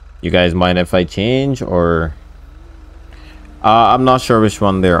 You guys mind if I change, or I'm not sure which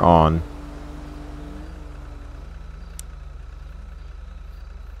one they're on.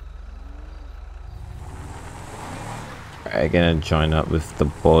 I'm gonna join up with the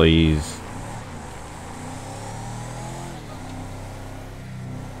boys.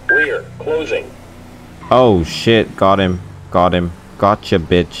 Rear, closing. Oh shit, got him. Gotcha,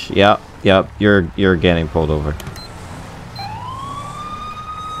 bitch. Yep, you're getting pulled over.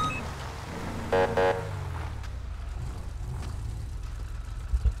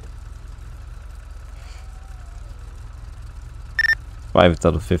 Five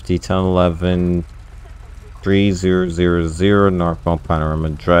out of 50, 10, 11, 3000 northbound Panorama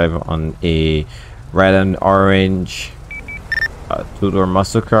Drive on a red and orange two-door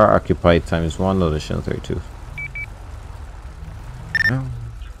muscle car, occupied times 1, location 32.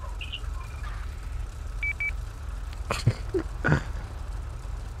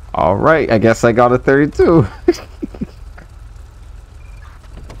 All right, I guess I got a 32.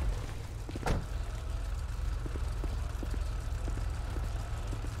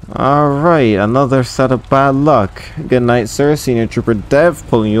 Alright, another set of bad luck. Good night, sir. Senior Trooper Dev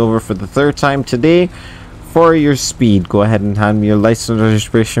pulling you over for the 3rd time today for your speed. Go ahead and hand me your license,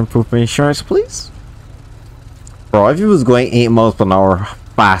 registration, proof of insurance, please. Bro, if he was going 8 miles per hour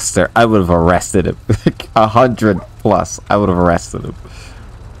faster, I would have arrested him. 100 plus, I would have arrested him.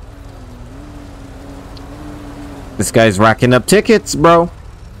 This guy's racking up tickets, bro.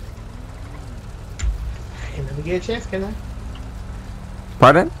 Hey, let me get a chance, can I?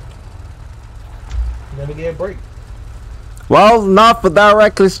 Pardon? Let me get a break. Well, not for that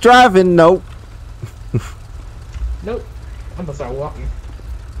reckless driving, nope. Nope. I'm gonna start walking.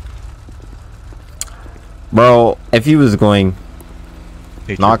 Bro, if he was going...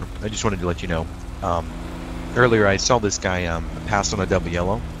 Hey, knock... I just wanted to let you know. Earlier I saw this guy pass on a double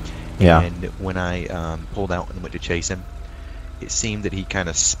yellow. Yeah. And when I pulled out and went to chase him, it seemed that he kind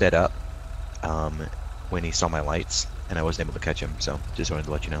of sped up when he saw my lights, and I wasn't able to catch him. So just wanted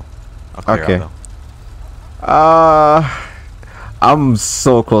to let you know. I'll clear Okay. out, I'm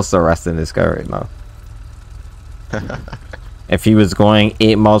so close to arresting this guy right now. If he was going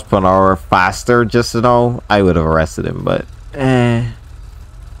 8 miles per hour faster, just to know, I would have arrested him, but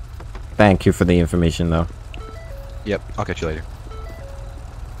thank you for the information though. Yep, I'll catch you later.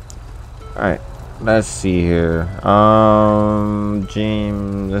 Alright, let's see here.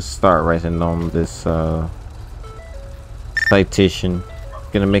 James, let's start writing down this citation.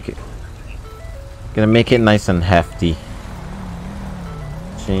 Gonna make it nice and hefty.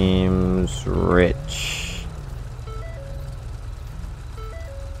 James Rich.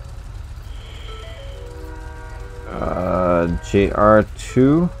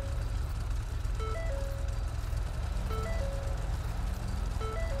 JR2.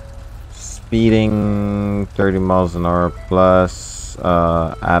 Speeding 30 miles an hour plus,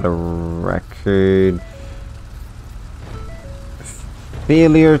 at a record.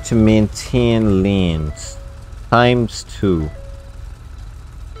 Failure to maintain lanes ×2.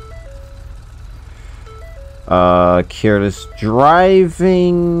 Careless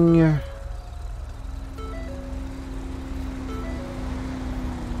driving.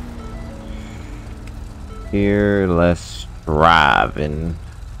 Careless driving.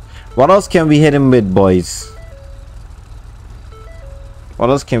 What else can we hit him with, boys? What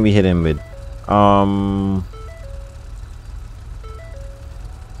else can we hit him with?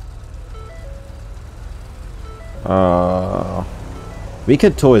 We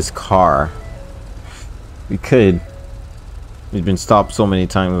could tow his car. We could. We've been stopped so many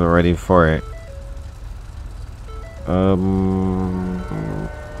times already for it.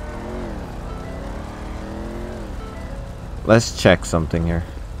 Let's check something here.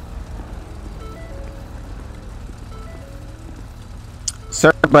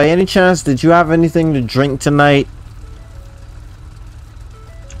 Sir, by any chance, did you have anything to drink tonight?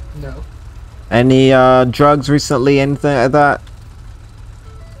 No. Any drugs recently? Anything like that?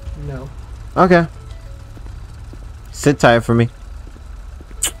 No. Okay. Sit tight for me.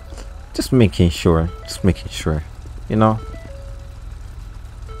 Just making sure. Just making sure. You know?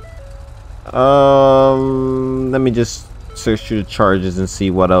 Let me just search through the charges and see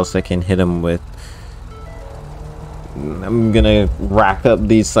what else I can hit him with. I'm gonna rack up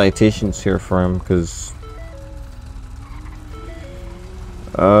these citations here for him, because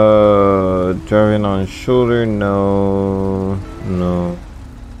driving on shoulder, no.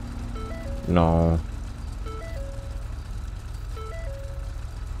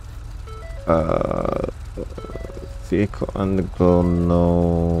 Vehicle on the go,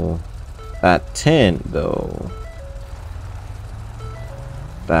 no. That tint, though.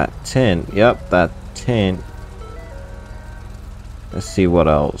 That tint. Yep, that tint. Let's see what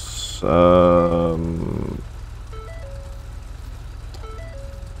else.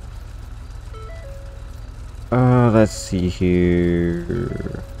 Let's see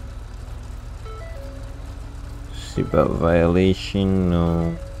here. Seatbelt violation.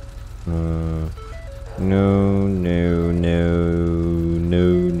 No. No. No. No. No.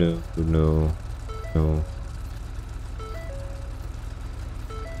 No. No. No.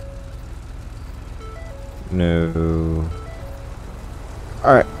 No.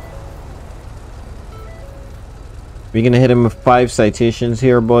 Alright. We're gonna hit him with 5 citations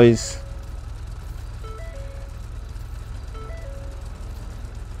here, boys.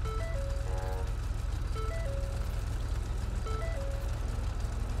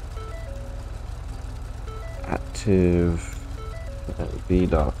 Active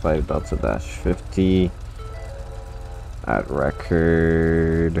V.5.-50 at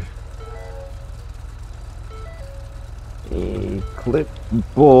record a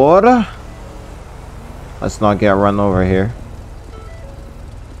clipboard. Let's not get run over here.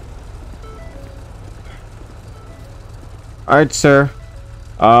 Alright, sir.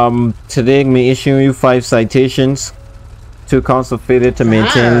 Today I'm gonna be issuing you 5 citations. 2 counts of failure to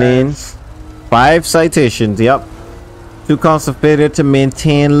maintain lanes. 5 citations, yep. 2 counts of failure to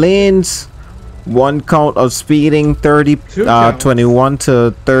maintain lanes. 1 count of speeding 21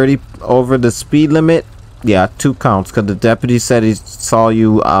 to 30 over the speed limit. Yeah, 2 counts because the deputy said he saw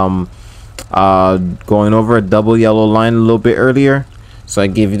you going over a double yellow line a little bit earlier. So I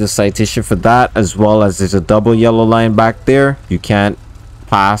gave you the citation for that, as well as there's a double yellow line back there. You can't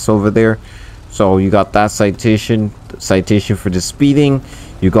pass over there. So you got that citation for the speeding.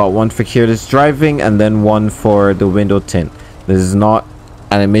 You got 1 for careless driving, and then 1 for the window tint. This is not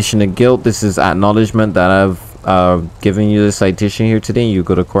an admission of guilt. This is acknowledgement that I've given you the citation here today. You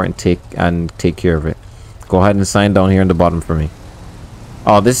go to court and take care of it. Go ahead and sign down here in the bottom for me.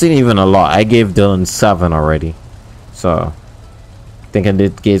 Oh, this isn't even a lot. I gave Dylan 7 already. So I think I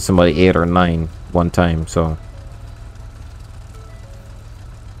did give somebody 8 or 9 one time. So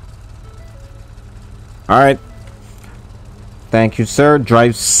alright. Thank you, sir.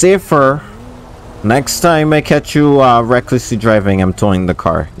 Drive safer. Next time I catch you recklessly driving, I'm towing the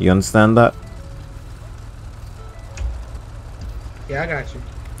car. You understand that? Yeah, I got you.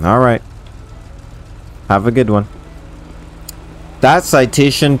 Alright. Have a good one. That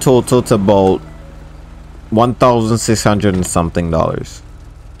citation totaled about $1,600 and something. That's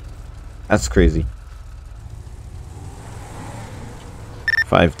crazy.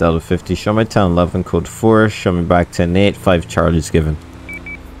 5.50. Show me 1011 code 4. Show me back 10-8. 5 charges given.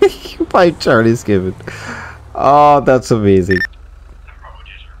 5 charges given. Oh, that's amazing.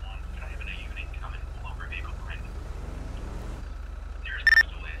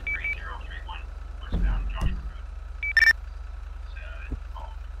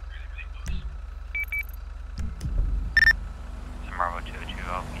 Bravo 202,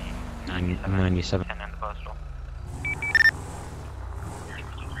 I'll be 97. 10 in the postal.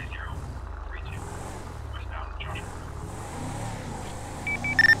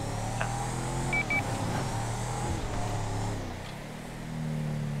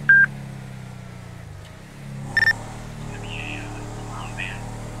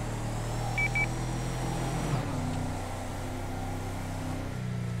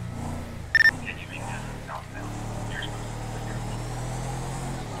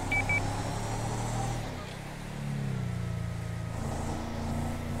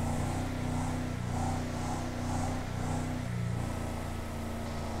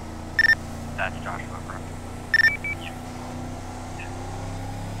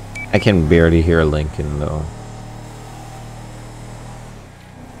 I can barely hear Lincoln though.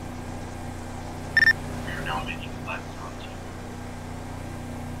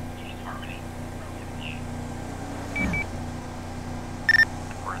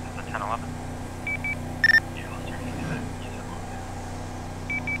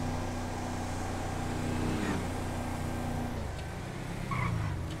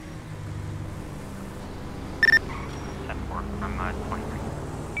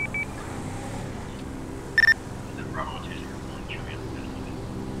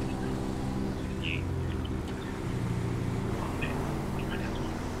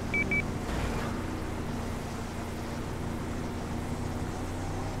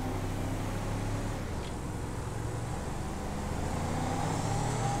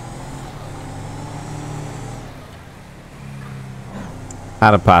 How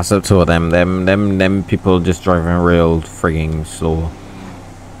to pass up to them people just driving real frigging slow.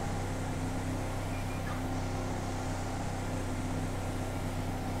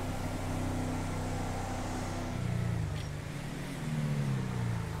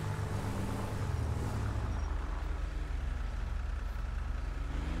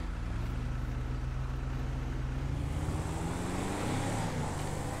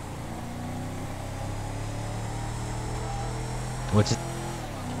 What's it?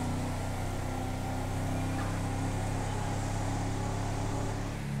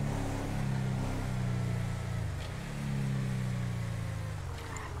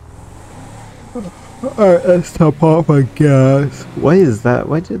 Alright, let's top off my gas. Why is that?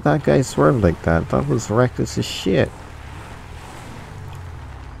 Why did that guy swerve like that? That was reckless as shit.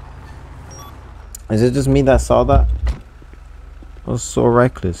 Is it just me that saw that? That was so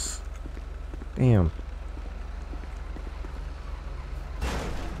reckless. Damn.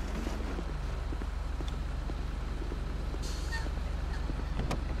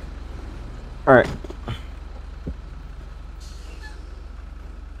 Alright.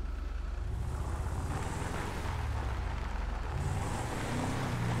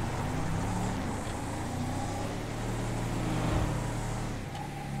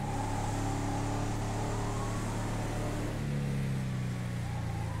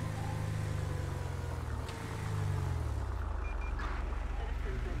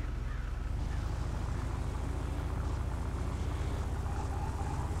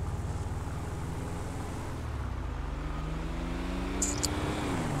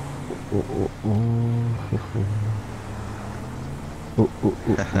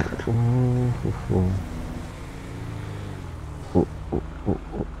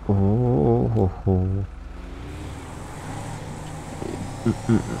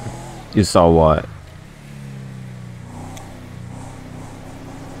 You saw what?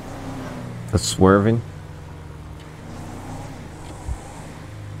 The swerving?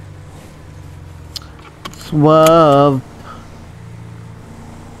 Swerve.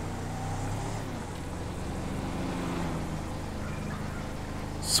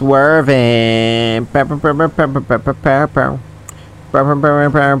 Swerving.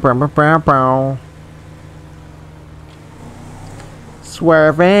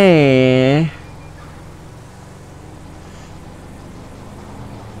 Swerving.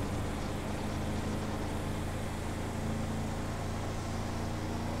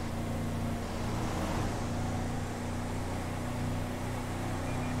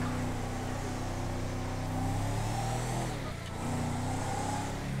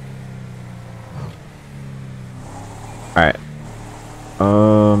 Alright.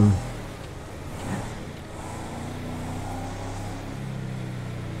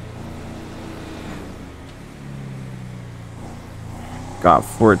 Got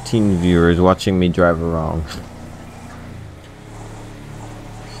 14 viewers watching me drive around.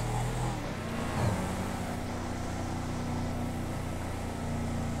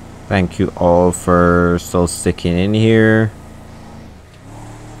 Thank you all for still sticking in here.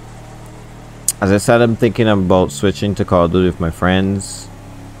 As I said, I'm thinking about switching to Call of Duty with my friends.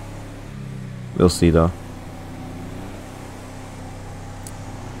 We'll see though.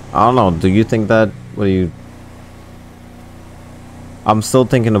 I don't know. Do you think that? What do you? I'm still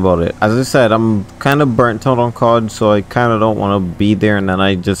thinking about it. As I said, I'm kind of burnt out on COD, so I kind of don't want to be there, and then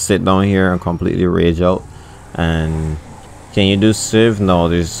I just sit down here and completely rage out. And can you do Civ? No,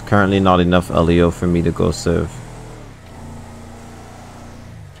 there's currently not enough LEO for me to go Civ.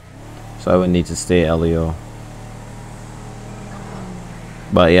 So I would need to stay LEO.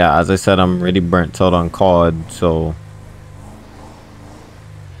 But yeah, as I said, I'm really burnt out on COD, so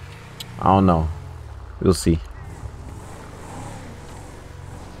I don't know. We'll see.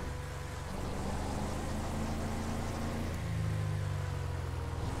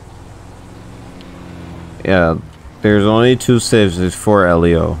 Yeah, there's only 2 civs. There's 4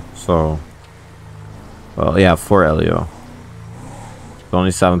 LEO, so well, yeah, 4 LEO. There's only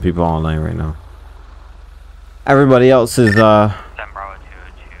 7 people online right now. Everybody else is out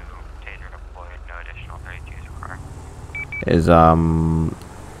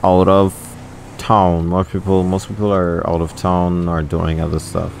of town. Most people are out of town or doing other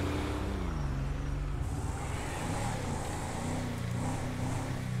stuff.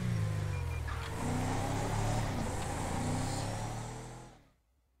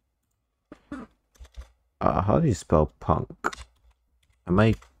 How do you spell punk? Let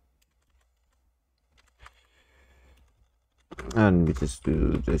me just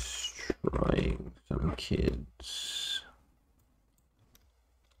do destroying some kids.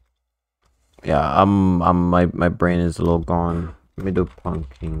 Yeah, my brain is a little gone. Let me do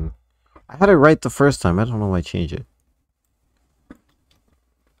punking. I had it right the first time. I don't know why I changed it.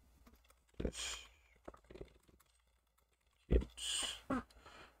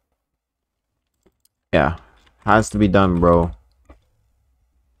 Yeah, has to be done, bro.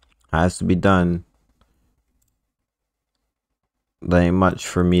 Has to be done. There ain't much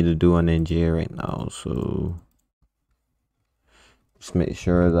for me to do on NGA right now, so Just make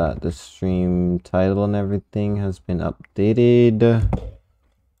sure that the stream title and everything has been updated.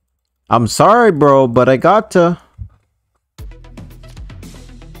 I'm sorry, bro, but I got to.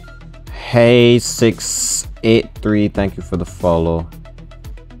 Hey 683, thank you for the follow.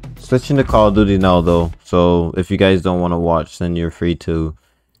 Switching to Call of Duty now though, so if you guys don't want to watch, then you're free to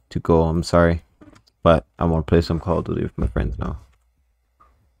go. I'm sorry, but I want to play some Call of Duty with my friends now.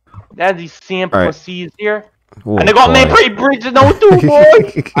 That's the same pussies here. Oh, and they got me pretty bridges now too,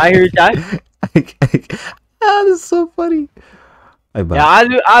 boy. I hear that. That's so funny. Yeah,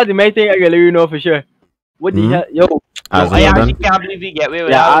 I'll do my thing. I can let you know for sure. What the hell, yo? I actually can't believe we get away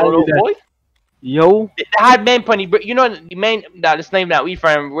with that, boy. Yo, they had men funny, you know the main that the name that we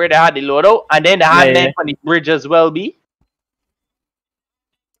from where they had the loadout, and then they had men funny bridge as well. Be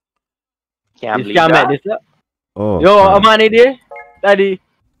can't believe that. This up. Oh, yo, I'm on it there, daddy.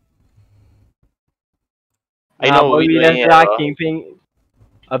 I know we that's kingpin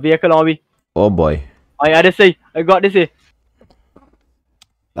a vehicle on me. Oh boy. I had to say, I got this here.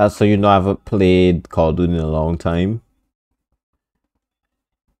 That's so you know I haven't played Call of Duty in a long time.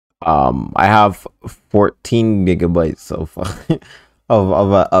 I have 14 gigabytes of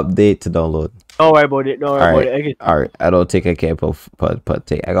of an update to download. Don't worry about it. Don't worry about it. Alright, I don't think I can but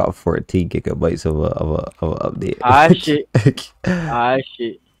take. I got 14 gigabytes of a update. Ah shit. Ah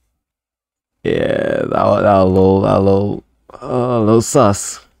shit. Yeah, that little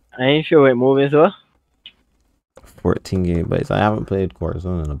sus. I ain't sure it moving so. 14 gigabytes. I haven't played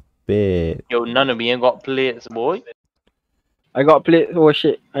Warzone in a bit. Yo, none of me ain't got plates, boy. I got plates. Oh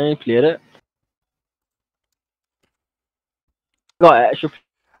shit, I ain't played it. Got extra.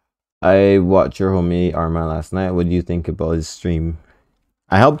 I watched your homie Arman last night. What do you think about his stream?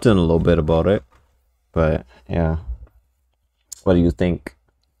 I helped him a little bit about it, but yeah. What do you think?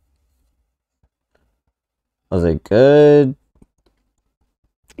 Was it good?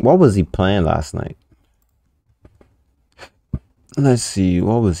 What was he playing last night? Let's see.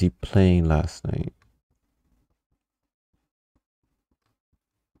 What was he playing last night?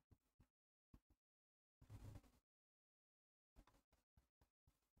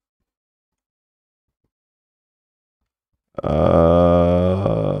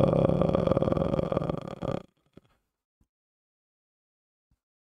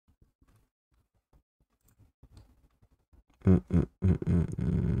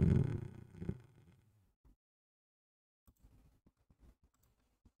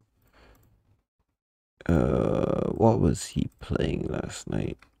 What was he playing last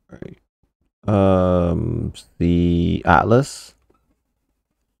night? Right. The Atlas.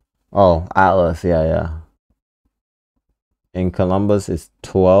 Oh, Atlas. Yeah. In Columbus, it's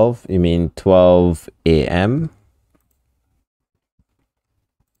 12. You mean 12 a.m.?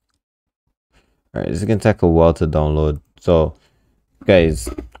 Alright, this is gonna take a while to download. So, guys,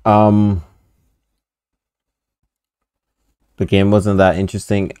 the game wasn't that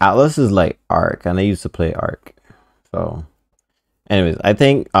interesting. Atlas is like Ark, and I used to play Ark. So, anyways, I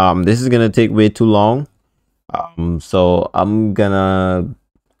think this is gonna take way too long. So I'm gonna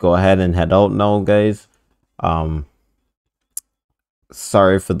go ahead and head out now, guys.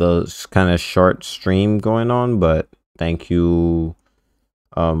 Sorry for the kind of short stream going on, but thank you.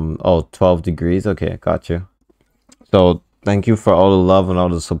 Oh, 12 degrees. Okay, got you. So thank you for all the love and all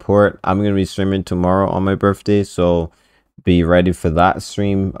the support. I'm gonna be streaming tomorrow on my birthday, so be ready for that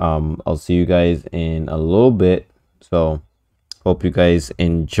stream. I'll see you guys in a little bit. So hope you guys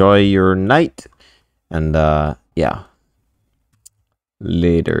enjoy your night, and yeah,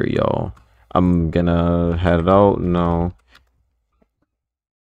 later, y'all. I'm gonna head out now.